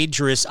is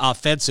dangerous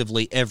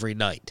offensively every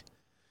night.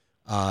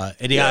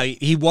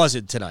 He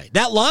wasn't tonight.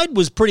 That line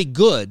was pretty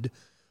good,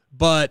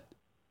 but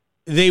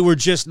they were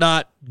just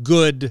not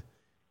good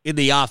in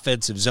the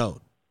offensive zone.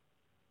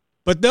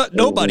 But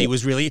nobody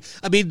was really.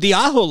 I mean, the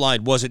Aho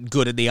line wasn't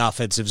good in the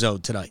offensive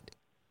zone tonight.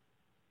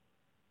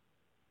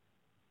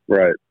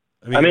 Right.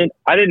 I mean,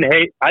 I didn't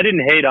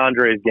hate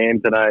Andre's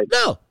game tonight.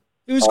 No,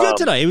 he was good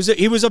tonight.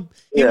 He was a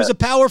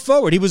power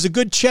forward. He was a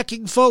good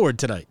checking forward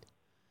tonight.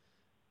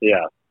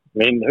 Yeah. I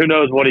mean, who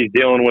knows what he's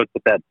dealing with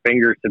that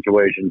finger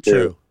situation too.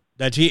 True.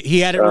 That he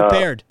had it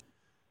repaired.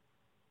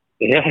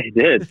 Yeah, he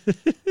did.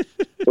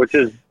 Which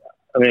is,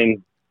 I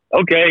mean,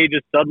 okay, he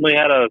just suddenly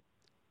had a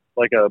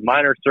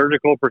minor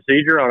surgical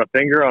procedure on a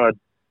finger on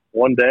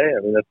one day. I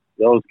mean, that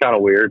was kind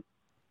of weird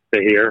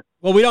to hear.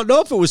 Well, we don't know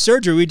if it was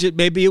surgery.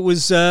 Maybe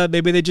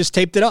they just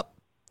taped it up.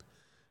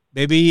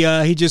 Maybe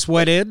he just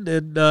went in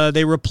and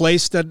they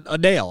replaced a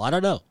nail. I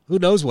don't know. Who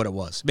knows what it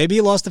was? Maybe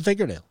he lost a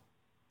fingernail.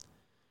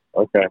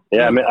 Okay.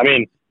 Yeah. I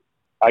mean,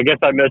 I guess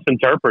I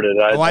misinterpreted.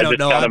 I don't just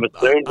know. Kind of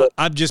assumed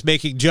I'm just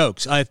making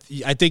jokes. I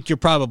think you're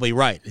probably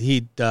right.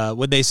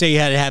 When they say he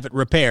had to have it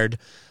repaired,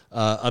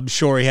 I'm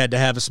sure he had to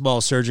have a small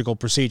surgical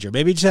procedure.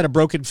 Maybe he just had a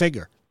broken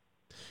finger,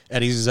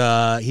 and he's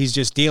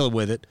just dealing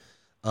with it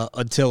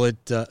until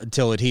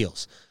it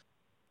heals.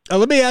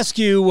 Let me ask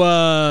you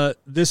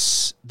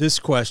this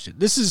question.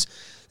 This is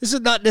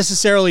not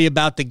necessarily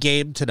about the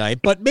game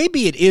tonight, but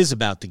maybe it is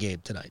about the game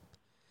tonight.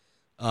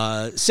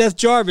 Seth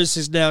Jarvis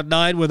is now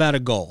 9 without a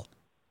goal.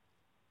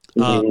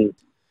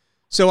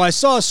 So I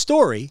saw a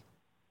story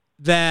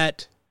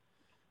that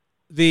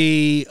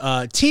the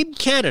Team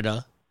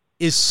Canada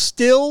is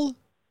still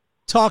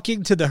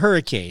talking to the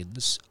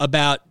Hurricanes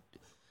about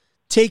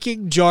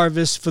taking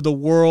Jarvis for the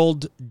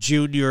World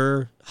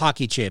Junior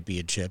Hockey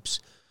Championships,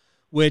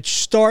 which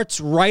starts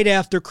right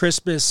after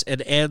Christmas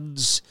and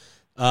ends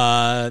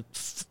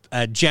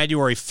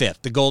January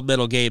 5th. The gold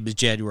medal game is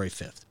January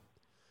 5th.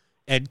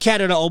 And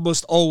Canada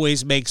almost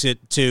always makes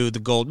it to the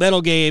gold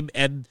medal game,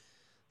 and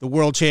the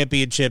World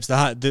Championships,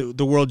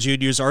 the World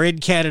Juniors are in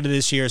Canada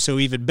this year, so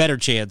even better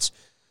chance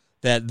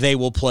that they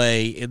will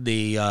play in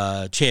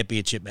the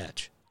championship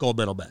match, gold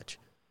medal match.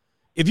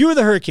 If you were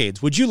the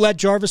Hurricanes, would you let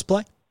Jarvis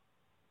play?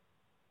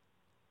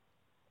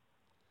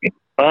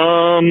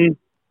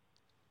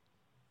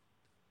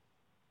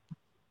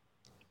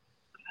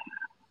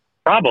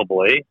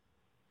 Probably.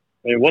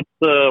 I mean, what's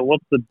the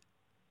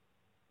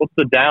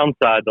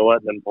downside to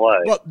letting him play?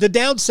 Well, the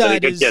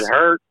downside is get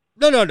hurt.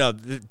 No.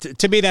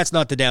 To me, that's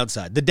not the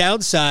downside. The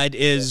downside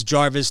is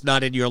Jarvis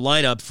not in your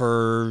lineup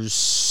for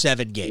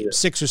 7 games,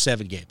 6 or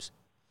 7 games.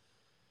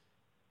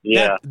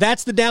 Yeah,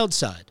 that's the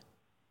downside.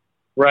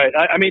 Right.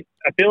 I mean,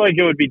 I feel like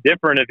it would be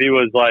different if he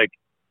was like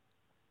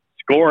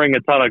scoring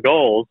a ton of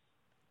goals,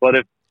 but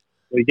if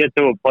we get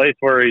to a place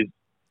where he's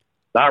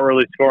not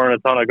really scoring a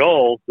ton of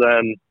goals,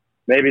 then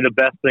maybe the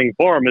best thing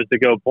for him is to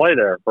go play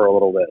there for a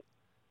little bit.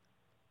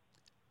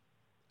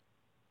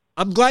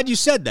 I'm glad you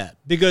said that,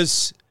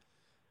 because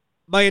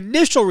my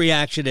initial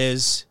reaction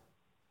is,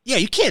 yeah,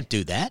 you can't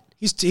do that.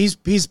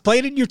 He's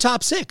playing in your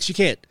top 6. You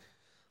can't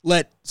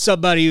let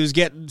somebody who's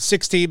getting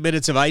 16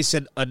 minutes of ice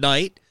a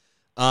night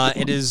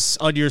and is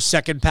on your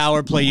second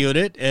power play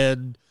unit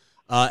and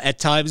at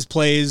times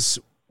plays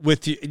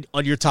with you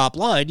on your top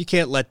line. You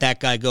can't let that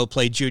guy go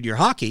play junior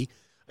hockey,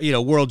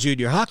 World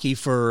Junior Hockey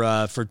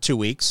for 2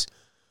 weeks.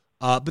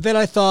 But then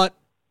I thought,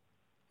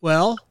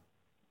 well,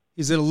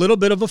 he's in a little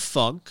bit of a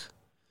funk.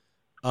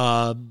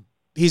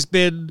 He's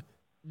been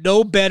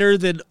no better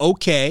than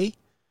okay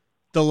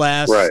the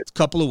last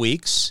couple of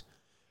weeks.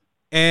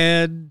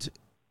 And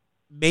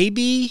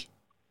maybe,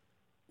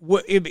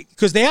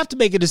 because they have to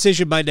make a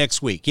decision by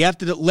next week. You have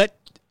to let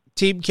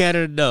Team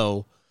Canada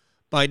know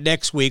by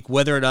next week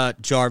whether or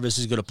not Jarvis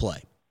is going to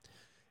play.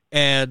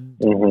 And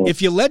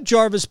if you let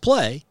Jarvis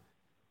play,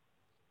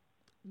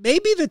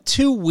 maybe the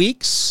 2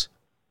 weeks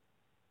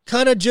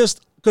kind of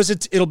just,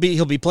 because he'll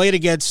be playing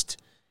against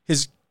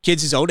his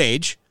kids his own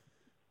age,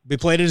 be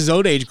playing in his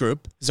own age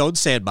group, his own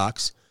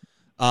sandbox.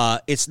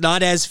 It's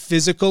not as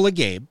physical a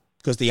game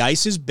because the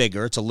ice is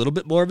bigger. It's a little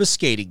bit more of a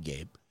skating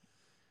game.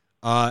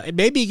 And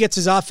maybe he gets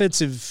his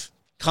offensive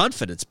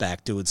confidence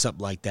back doing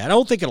something like that. I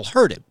don't think it'll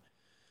hurt him.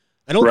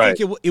 I don't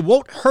think it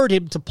won't hurt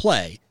him to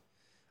play.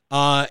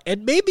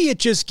 And maybe it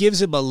just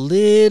gives him a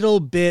little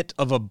bit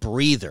of a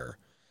breather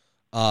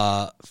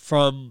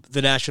from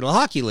the National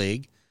Hockey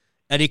League,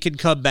 and he can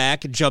come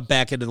back and jump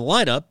back into the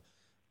lineup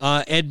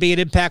and be an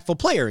impactful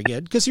player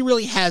again, because he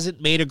really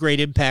hasn't made a great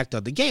impact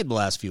on the game the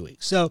last few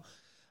weeks. So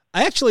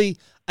I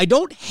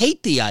don't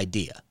hate the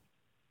idea.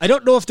 I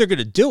don't know if they're going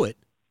to do it,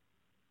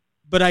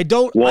 but I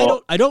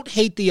don't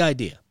hate the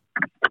idea.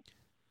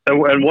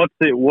 And what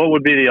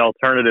would be the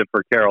alternative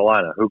for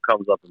Carolina? Who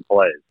comes up and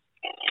plays?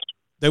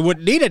 They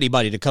wouldn't need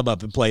anybody to come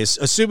up and play,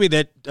 assuming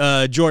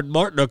that Jordan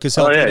Martinook is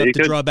healthy enough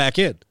to draw back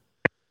in.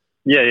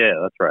 Yeah,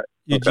 that's right.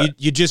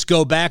 You just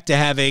go back to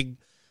having,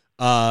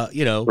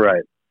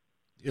 right.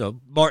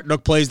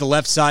 Martinook plays the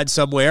left side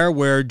somewhere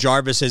where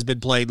Jarvis has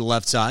been playing the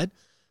left side.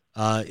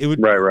 It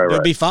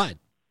would be fine.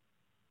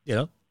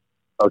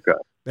 Okay.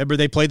 Remember,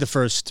 they played the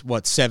first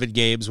 7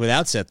 games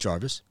without Seth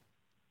Jarvis.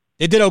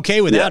 They did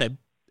okay without him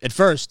at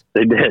first.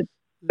 They did.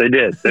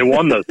 They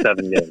won those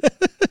 7 games.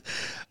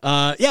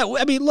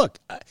 I mean, look,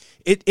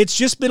 it's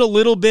just been a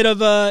little bit of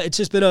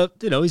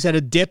he's had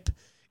a dip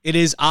in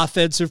his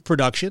offensive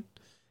production,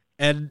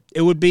 and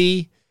it would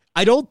be,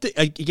 I don't think,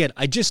 again,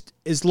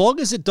 as long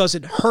as it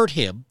doesn't hurt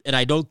him, and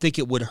I don't think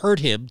it would hurt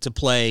him to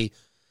play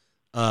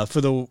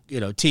for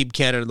the, Team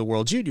Canada and the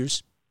World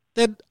Juniors,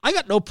 then I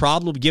got no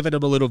problem giving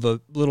him a little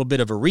bit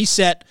of a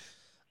reset,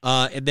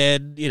 and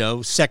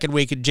then, second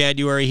week in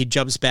January, he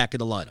jumps back in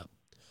the lineup.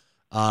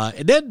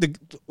 And then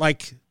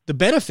the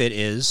benefit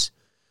is,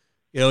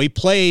 he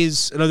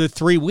plays another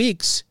 3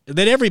 weeks, and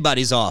then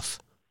everybody's off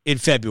in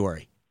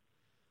February.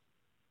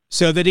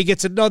 So then he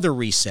gets another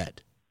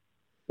reset.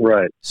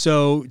 Right.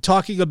 So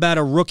talking about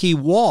a rookie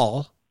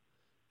wall,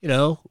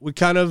 we're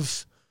kind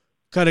of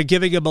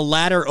giving him a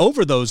ladder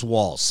over those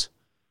walls,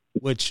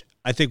 which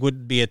I think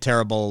wouldn't be a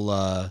terrible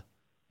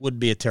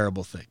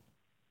thing.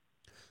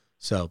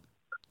 So.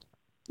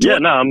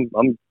 Jordan,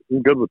 I'm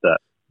good with that.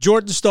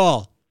 Jordan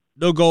Staal,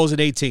 no goals in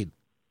 18.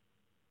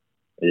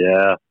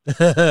 Yeah.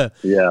 It's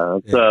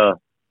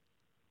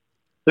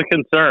a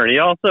concern. He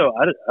also,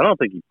 I don't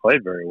think he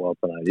played very well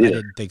tonight either. I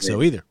didn't think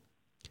so either.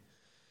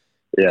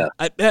 Yeah.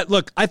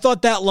 I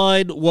thought that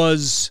line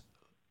was,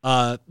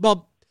 I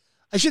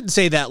shouldn't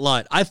say that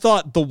line. I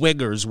thought the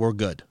wingers were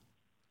good.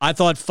 I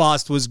thought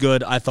Fost was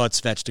good. I thought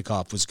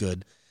Svechnikov was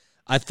good.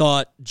 I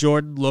thought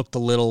Jordan looked a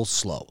little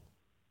slow.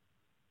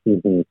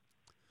 Mm-hmm.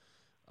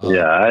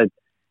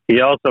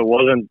 He also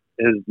wasn't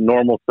his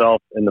normal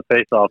self in the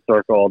face-off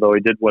circle, although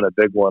he did win a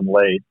big one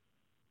late.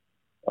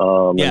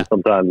 And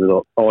sometimes it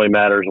only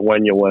matters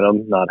when you win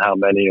them, not how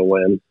many you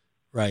win.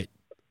 Right.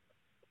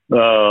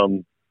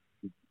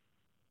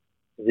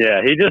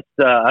 He just,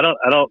 I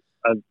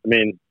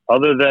mean,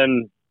 other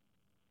than,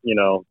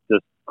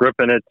 just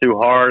gripping it too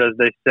hard, as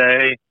they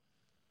say,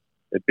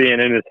 it being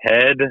in his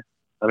head,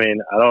 I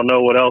mean, I don't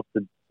know what else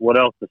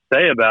to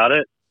say about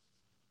it,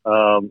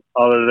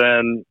 other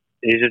than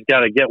he's just got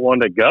to get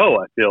one to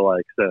go, I feel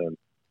like, soon.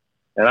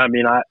 And, I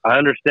mean, I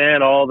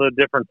understand all the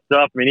different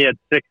stuff. I mean, he had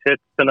 6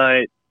 hits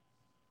tonight,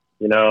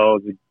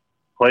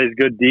 plays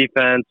good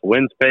defense,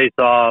 wins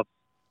face-offs,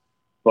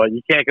 but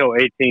you can't go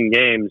 18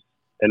 games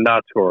and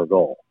not score a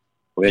goal.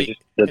 I mean,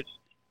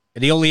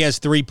 and he only has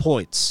 3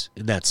 points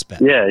in that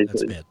span. Yeah,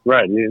 that's bad.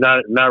 Right. He's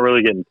not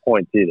really getting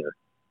points either.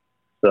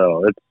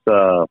 So it's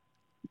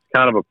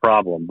kind of a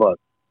problem. But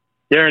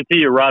guarantee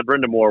you Rod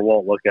Brindamore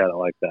won't look at it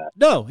like that.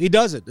 No, he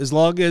doesn't. As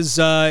long as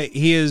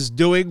he is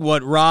doing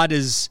what Rod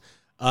is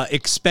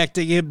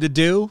expecting him to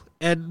do.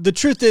 And the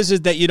truth is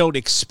that you don't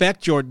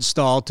expect Jordan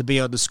Staal to be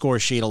on the score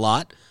sheet a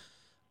lot.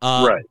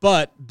 Right.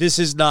 But this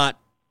is not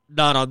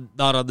on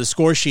the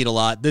score sheet a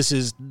lot. This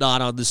is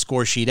not on the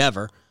score sheet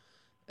ever.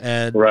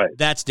 And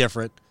that's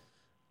different.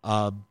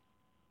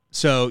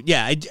 So,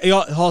 yeah,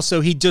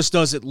 also he just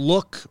doesn't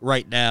look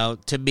right now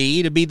to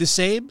me to be the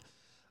same.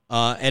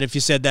 And if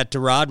you said that to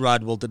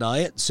Rod will deny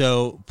it.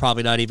 So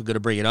probably not even going to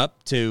bring it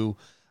up to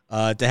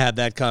have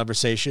that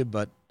conversation.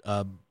 But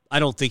I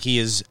don't think he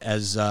is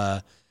as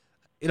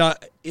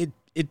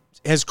it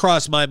has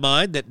crossed my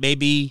mind that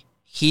maybe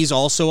he's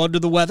also under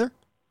the weather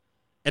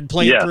and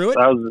playing through it.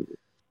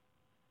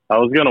 I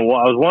was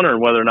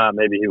wondering whether or not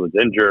maybe he was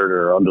injured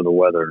or under the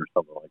weather or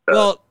something like that.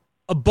 Well,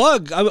 a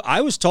bug.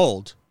 I was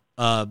told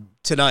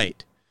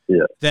tonight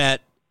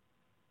that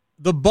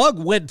the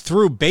bug went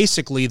through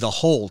basically the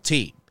whole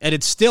team, and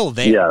it's still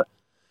there.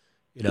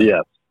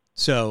 Yeah.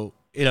 So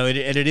and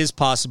it is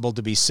possible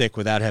to be sick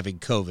without having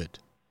COVID.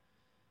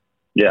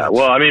 Yeah.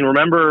 Well, I mean,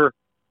 remember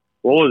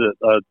what was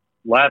it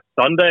last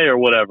Sunday or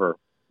whatever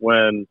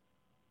when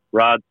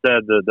Rod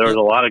said that there was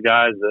a lot of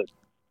guys that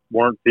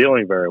weren't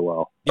feeling very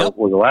well. Yep.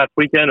 Was it last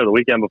weekend or the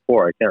weekend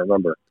before? I can't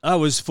remember. It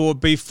was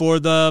before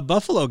the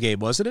Buffalo game,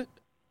 wasn't it?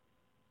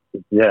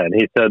 Yeah, and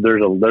he said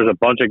there's a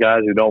bunch of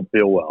guys who don't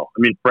feel well. I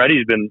mean,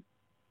 Freddie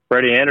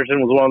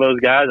Anderson was one of those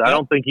guys.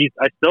 Yep.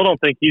 I still don't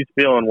think he's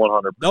feeling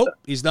 100%. Nope,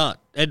 he's not.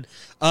 And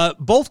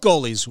both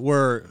goalies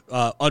were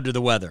under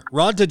the weather.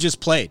 Ronta just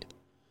played.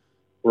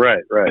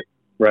 Right.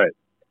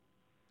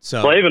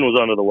 So Slavin was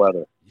under the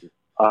weather.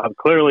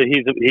 Clearly,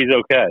 he's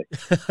okay.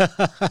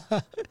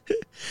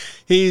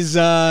 He's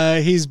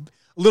a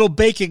little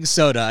baking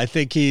soda. I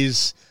think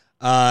he's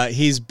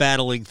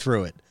battling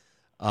through it.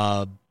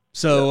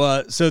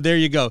 So there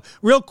you go.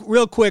 Real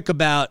quick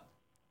about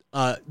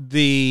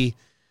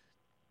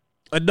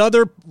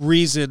another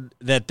reason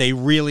that they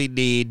really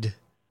need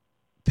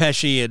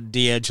Pesce and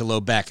D'Angelo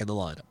back in the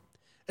lineup.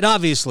 And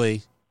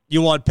obviously,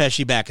 you want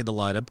Pesce back in the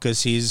lineup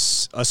because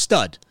he's a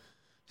stud.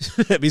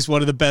 He's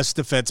one of the best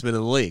defensemen in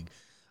the league.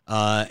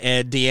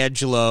 And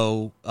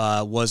D'Angelo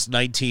was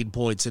 19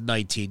 points in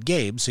 19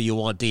 games, so you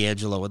want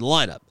D'Angelo in the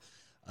lineup.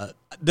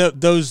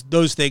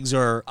 Those things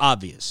are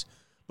obvious.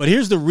 But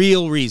here's the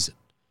real reason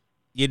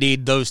you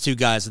need those two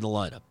guys in the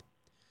lineup.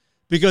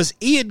 Because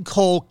Ian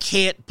Cole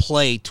can't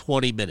play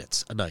 20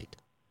 minutes a night.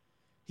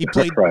 He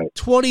played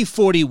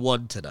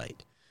 20-41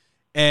 tonight.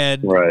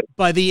 And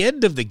by the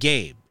end of the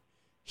game,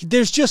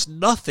 there's just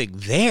nothing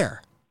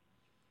there.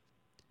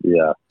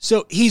 Yeah.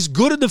 So he's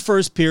good in the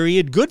first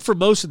period, good for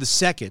most of the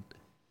second,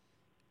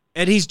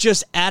 and he's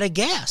just out of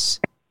gas.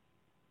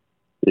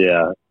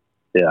 Yeah.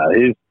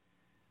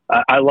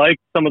 I like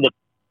some of the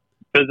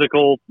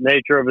physical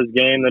nature of his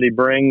game that he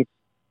brings.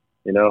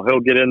 You know, he'll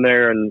get in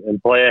there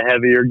and play a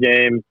heavier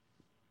game,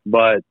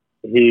 but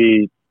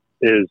he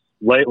is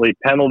lately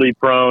penalty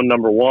prone,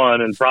 number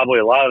one, and probably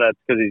a lot of that's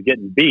because he's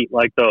getting beat.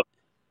 Like the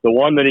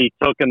one that he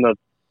took at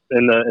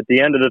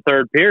the end of the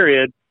third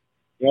period,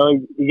 you know,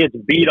 he gets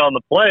beat on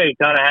the play,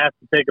 kind of has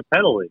to take a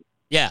penalty.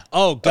 Yeah.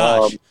 Oh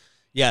gosh.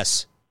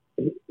 Yes.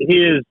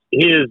 He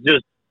is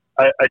just.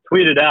 I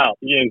tweeted out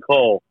Ian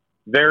Cole,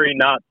 very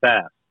not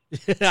fast.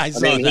 I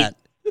saw that.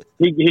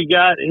 He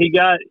got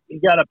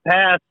a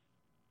pass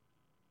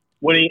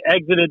when he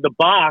exited the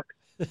box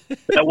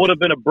that would have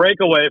been a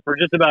breakaway for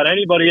just about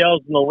anybody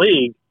else in the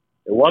league.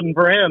 It wasn't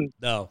for him.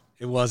 No,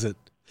 it wasn't.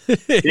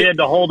 He had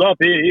to hold up.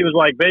 He was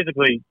like,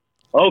 basically,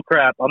 oh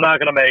crap, I'm not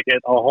going to make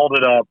it. I'll hold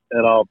it up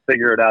and I'll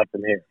figure it out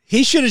from here.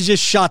 He should have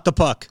just shot the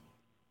puck.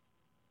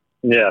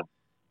 Yeah.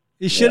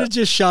 He should have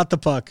just shot the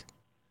puck.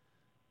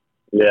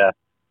 Yeah.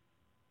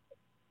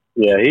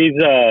 Yeah,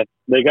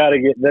 they got to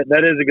get,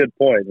 that is a good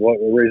point. What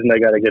reason they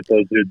got to get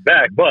those dudes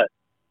back. But,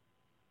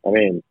 I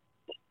mean,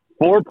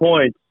 4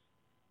 points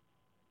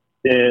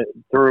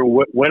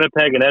through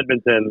Winnipeg and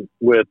Edmonton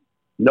with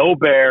no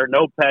Bear,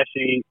 no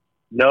Pesce,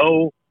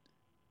 no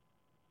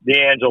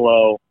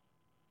D'Angelo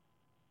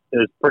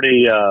is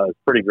pretty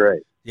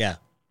great. Yeah.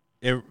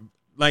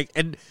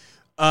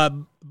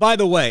 By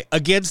the way,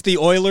 against the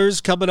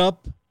Oilers coming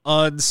up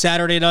on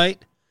Saturday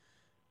night,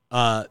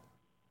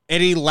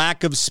 any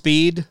lack of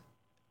speed,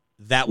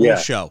 that will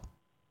show.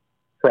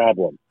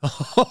 Problem.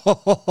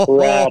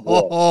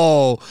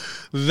 Oh,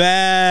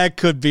 that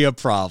could be a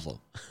problem.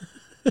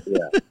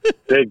 Yeah,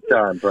 big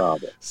time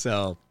problem.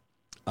 So,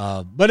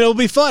 but it'll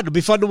be fun. It'll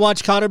be fun to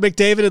watch Connor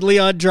McDavid and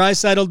Leon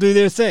Draisaitl do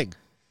their thing.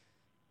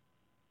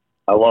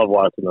 I love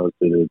watching those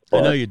two dudes play.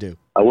 I know you do.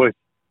 I wish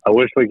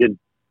we could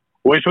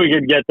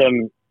get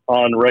them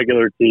on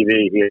regular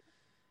TV here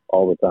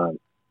all the time.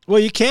 Well,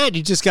 you can.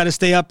 You just got to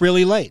stay up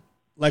really late,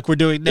 like we're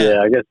doing now.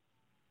 Yeah, I guess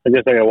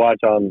I can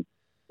watch on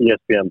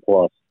ESPN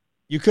Plus.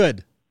 You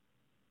could.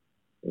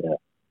 Yeah.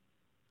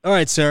 All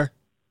right, sir.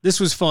 This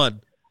was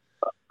fun.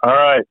 All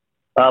right.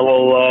 I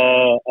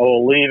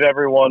will leave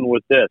everyone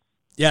with this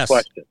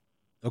question.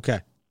 Okay.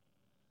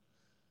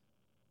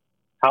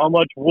 How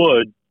much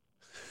wood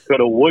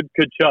could a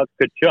woodchuck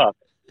chuck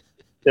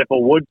if a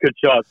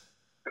woodchuck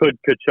could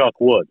chuck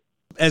wood?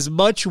 As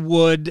much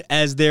wood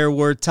as there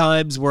were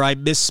times where I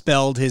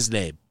misspelled his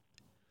name.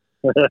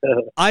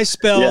 I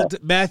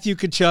spelled Matthew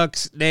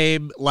Tkachuk's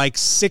name like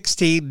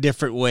 16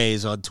 different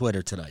ways on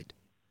Twitter tonight.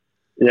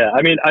 Yeah,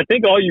 I mean, I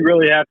think all you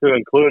really have to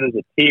include is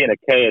a T and a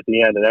K at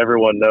the end, and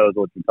everyone knows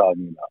what you're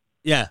talking about.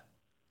 Yeah.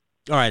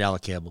 All right,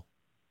 Alec Campbell.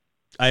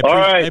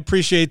 I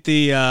appreciate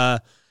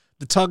the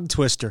tongue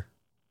twister.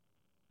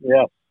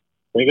 Yeah.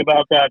 Think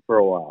about that for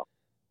a while.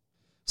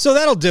 So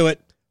that'll do it.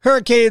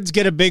 Hurricanes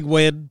get a big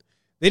win.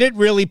 They didn't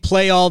really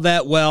play all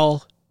that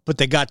well, but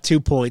they got 2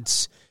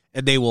 points,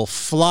 and they will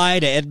fly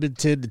to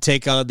Edmonton to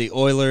take on the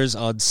Oilers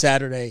on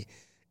Saturday.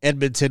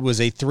 Edmonton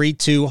was a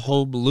 3-2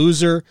 home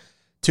loser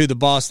to the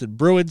Boston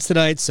Bruins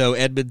tonight, so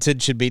Edmonton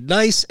should be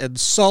nice and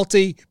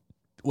salty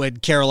when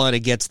Carolina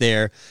gets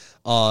there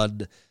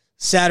on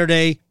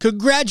Saturday.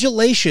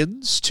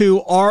 Congratulations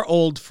to our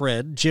old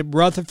friend, Jim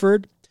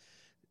Rutherford,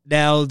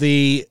 now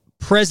the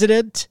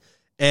president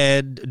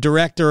and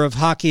director of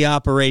hockey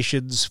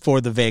operations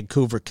for the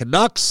Vancouver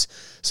Canucks.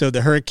 So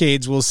the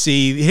Hurricanes will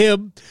see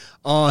him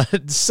on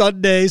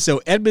Sunday.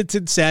 So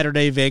Edmonton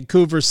Saturday,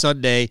 Vancouver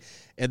Sunday,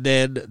 and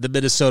then the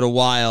Minnesota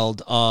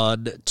Wild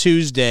on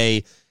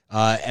Tuesday.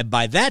 And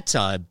by that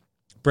time,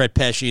 Brett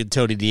Pesce and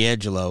Tony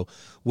DeAngelo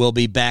will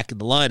be back in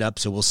the lineup.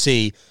 So we'll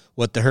see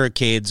what the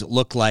Hurricanes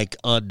look like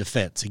on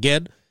defense.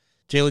 Again,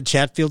 Jalen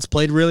Chatfield's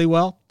played really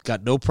well.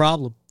 Got no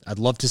problem. I'd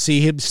love to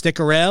see him stick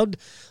around,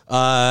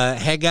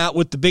 hang out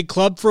with the big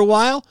club for a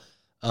while,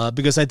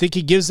 because I think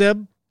he gives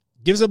them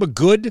a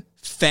good,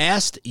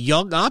 fast,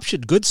 young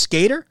option, good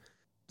skater.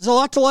 There's a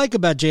lot to like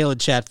about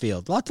Jalen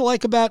Chatfield. A lot to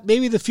like about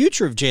maybe the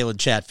future of Jalen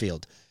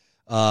Chatfield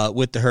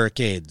with the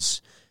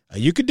Hurricanes.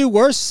 You could do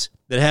worse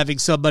than having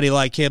somebody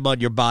like him on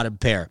your bottom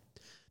pair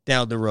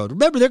down the road.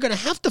 Remember, they're going to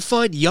have to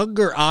find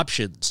younger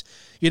options.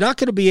 You're not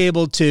going to be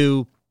able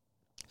to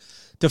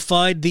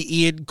find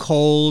the Ian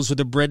Coles or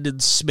the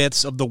Brendan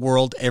Smiths of the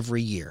world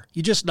every year.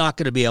 You're just not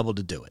going to be able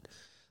to do it.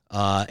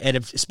 And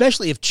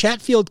especially if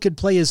Chatfield can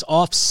play his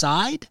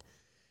offside,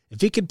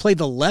 if he can play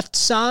the left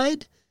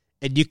side,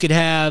 and you could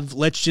have,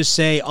 let's just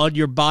say, on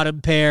your bottom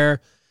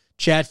pair,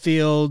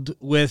 Chatfield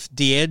with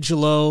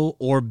D'Angelo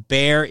or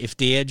Bear if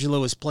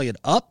D'Angelo is playing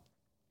up,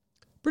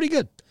 pretty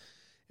good.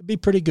 It'd be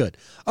pretty good.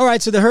 All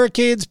right, so the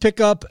Hurricanes pick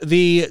up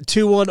the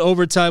 2-1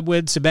 overtime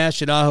win.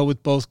 Sebastian Aho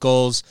with both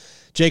goals.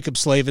 Jacob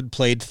Slavin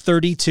played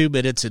 32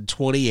 minutes and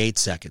 28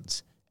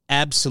 seconds.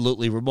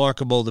 Absolutely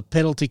remarkable. The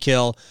penalty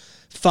kill,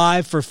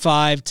 5 for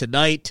 5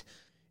 tonight.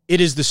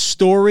 It is the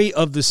story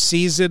of the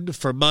season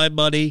for my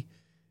money.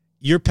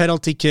 Your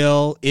penalty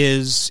kill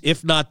is,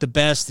 if not the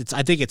best,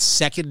 I think it's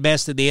second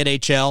best in the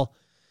NHL.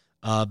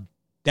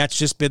 That's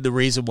just been the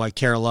reason why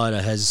Carolina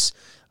is,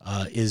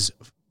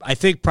 I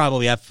think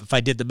probably, if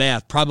I did the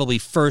math, probably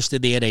first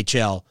in the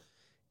NHL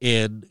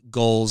in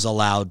goals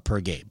allowed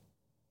per game.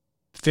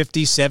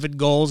 57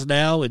 goals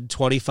now in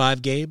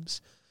 25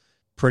 games.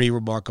 Pretty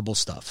remarkable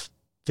stuff.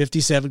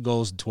 57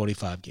 goals in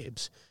 25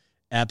 games.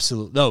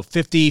 Absolutely. No,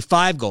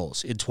 55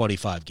 goals in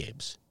 25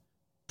 games.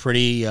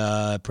 Pretty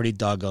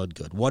doggone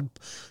good.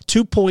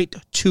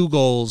 2.2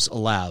 goals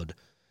allowed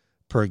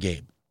per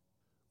game.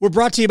 We're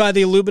brought to you by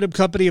the Aluminum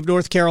Company of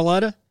North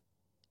Carolina.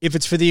 If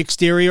it's for the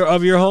exterior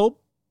of your home,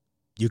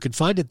 you can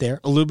find it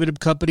there.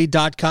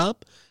 AluminumCompany.com.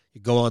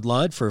 You go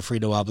online for a free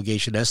no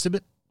obligation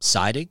estimate.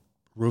 Siding,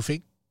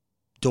 roofing,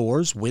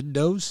 doors,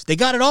 windows. They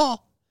got it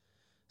all.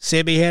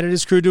 Sammy Han and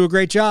his crew do a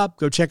great job.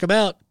 Go check them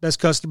out. Best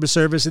customer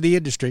service in the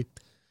industry.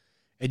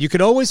 And you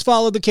can always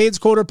follow the Canes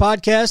Corner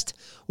podcast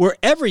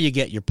wherever you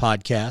get your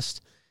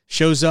podcast.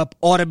 Shows up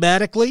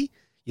automatically.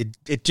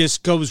 It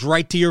just goes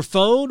right to your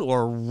phone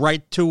or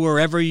right to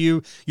wherever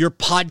your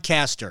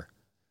podcast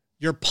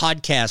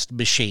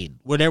machine,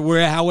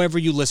 however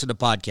you listen to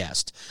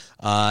podcasts.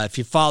 If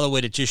you follow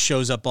it, it just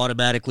shows up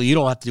automatically. You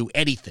don't have to do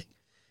anything.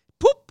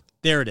 Poop,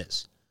 there it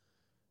is.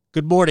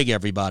 Good morning,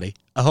 everybody.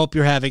 I hope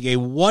you're having a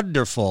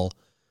wonderful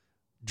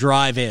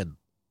drive in.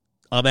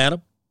 I'm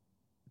Adam.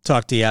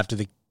 Talk to you after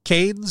the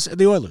Canes and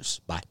the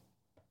Oilers. Bye.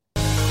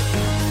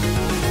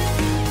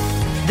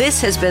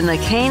 This has been the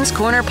Canes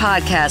Corner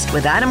Podcast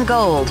with Adam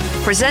Gold,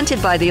 presented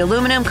by the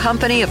Aluminum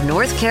Company of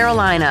North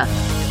Carolina.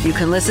 You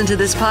can listen to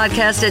this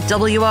podcast at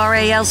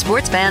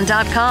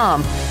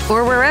WRALSportsFan.com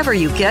or wherever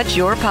you get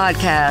your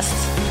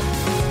podcasts.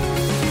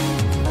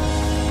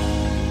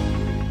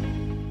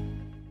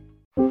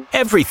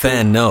 Every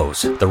fan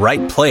knows the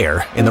right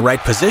player in the right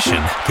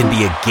position can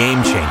be a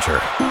game changer.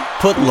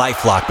 Put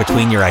LifeLock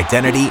between your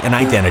identity and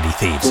identity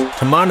thieves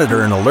to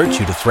monitor and alert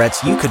you to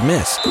threats you could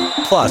miss.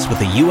 Plus,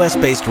 with a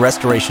U.S.-based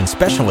restoration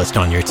specialist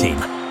on your team,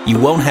 you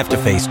won't have to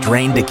face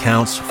drained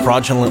accounts,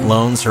 fraudulent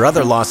loans, or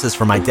other losses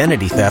from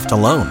identity theft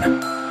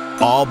alone.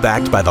 All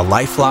backed by the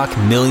LifeLock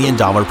 $1 Million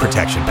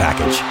Protection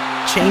Package.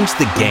 Change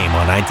the game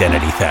on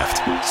identity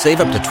theft.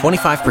 Save up to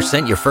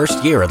 25% your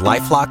first year at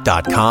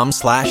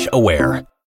LifeLock.com/aware.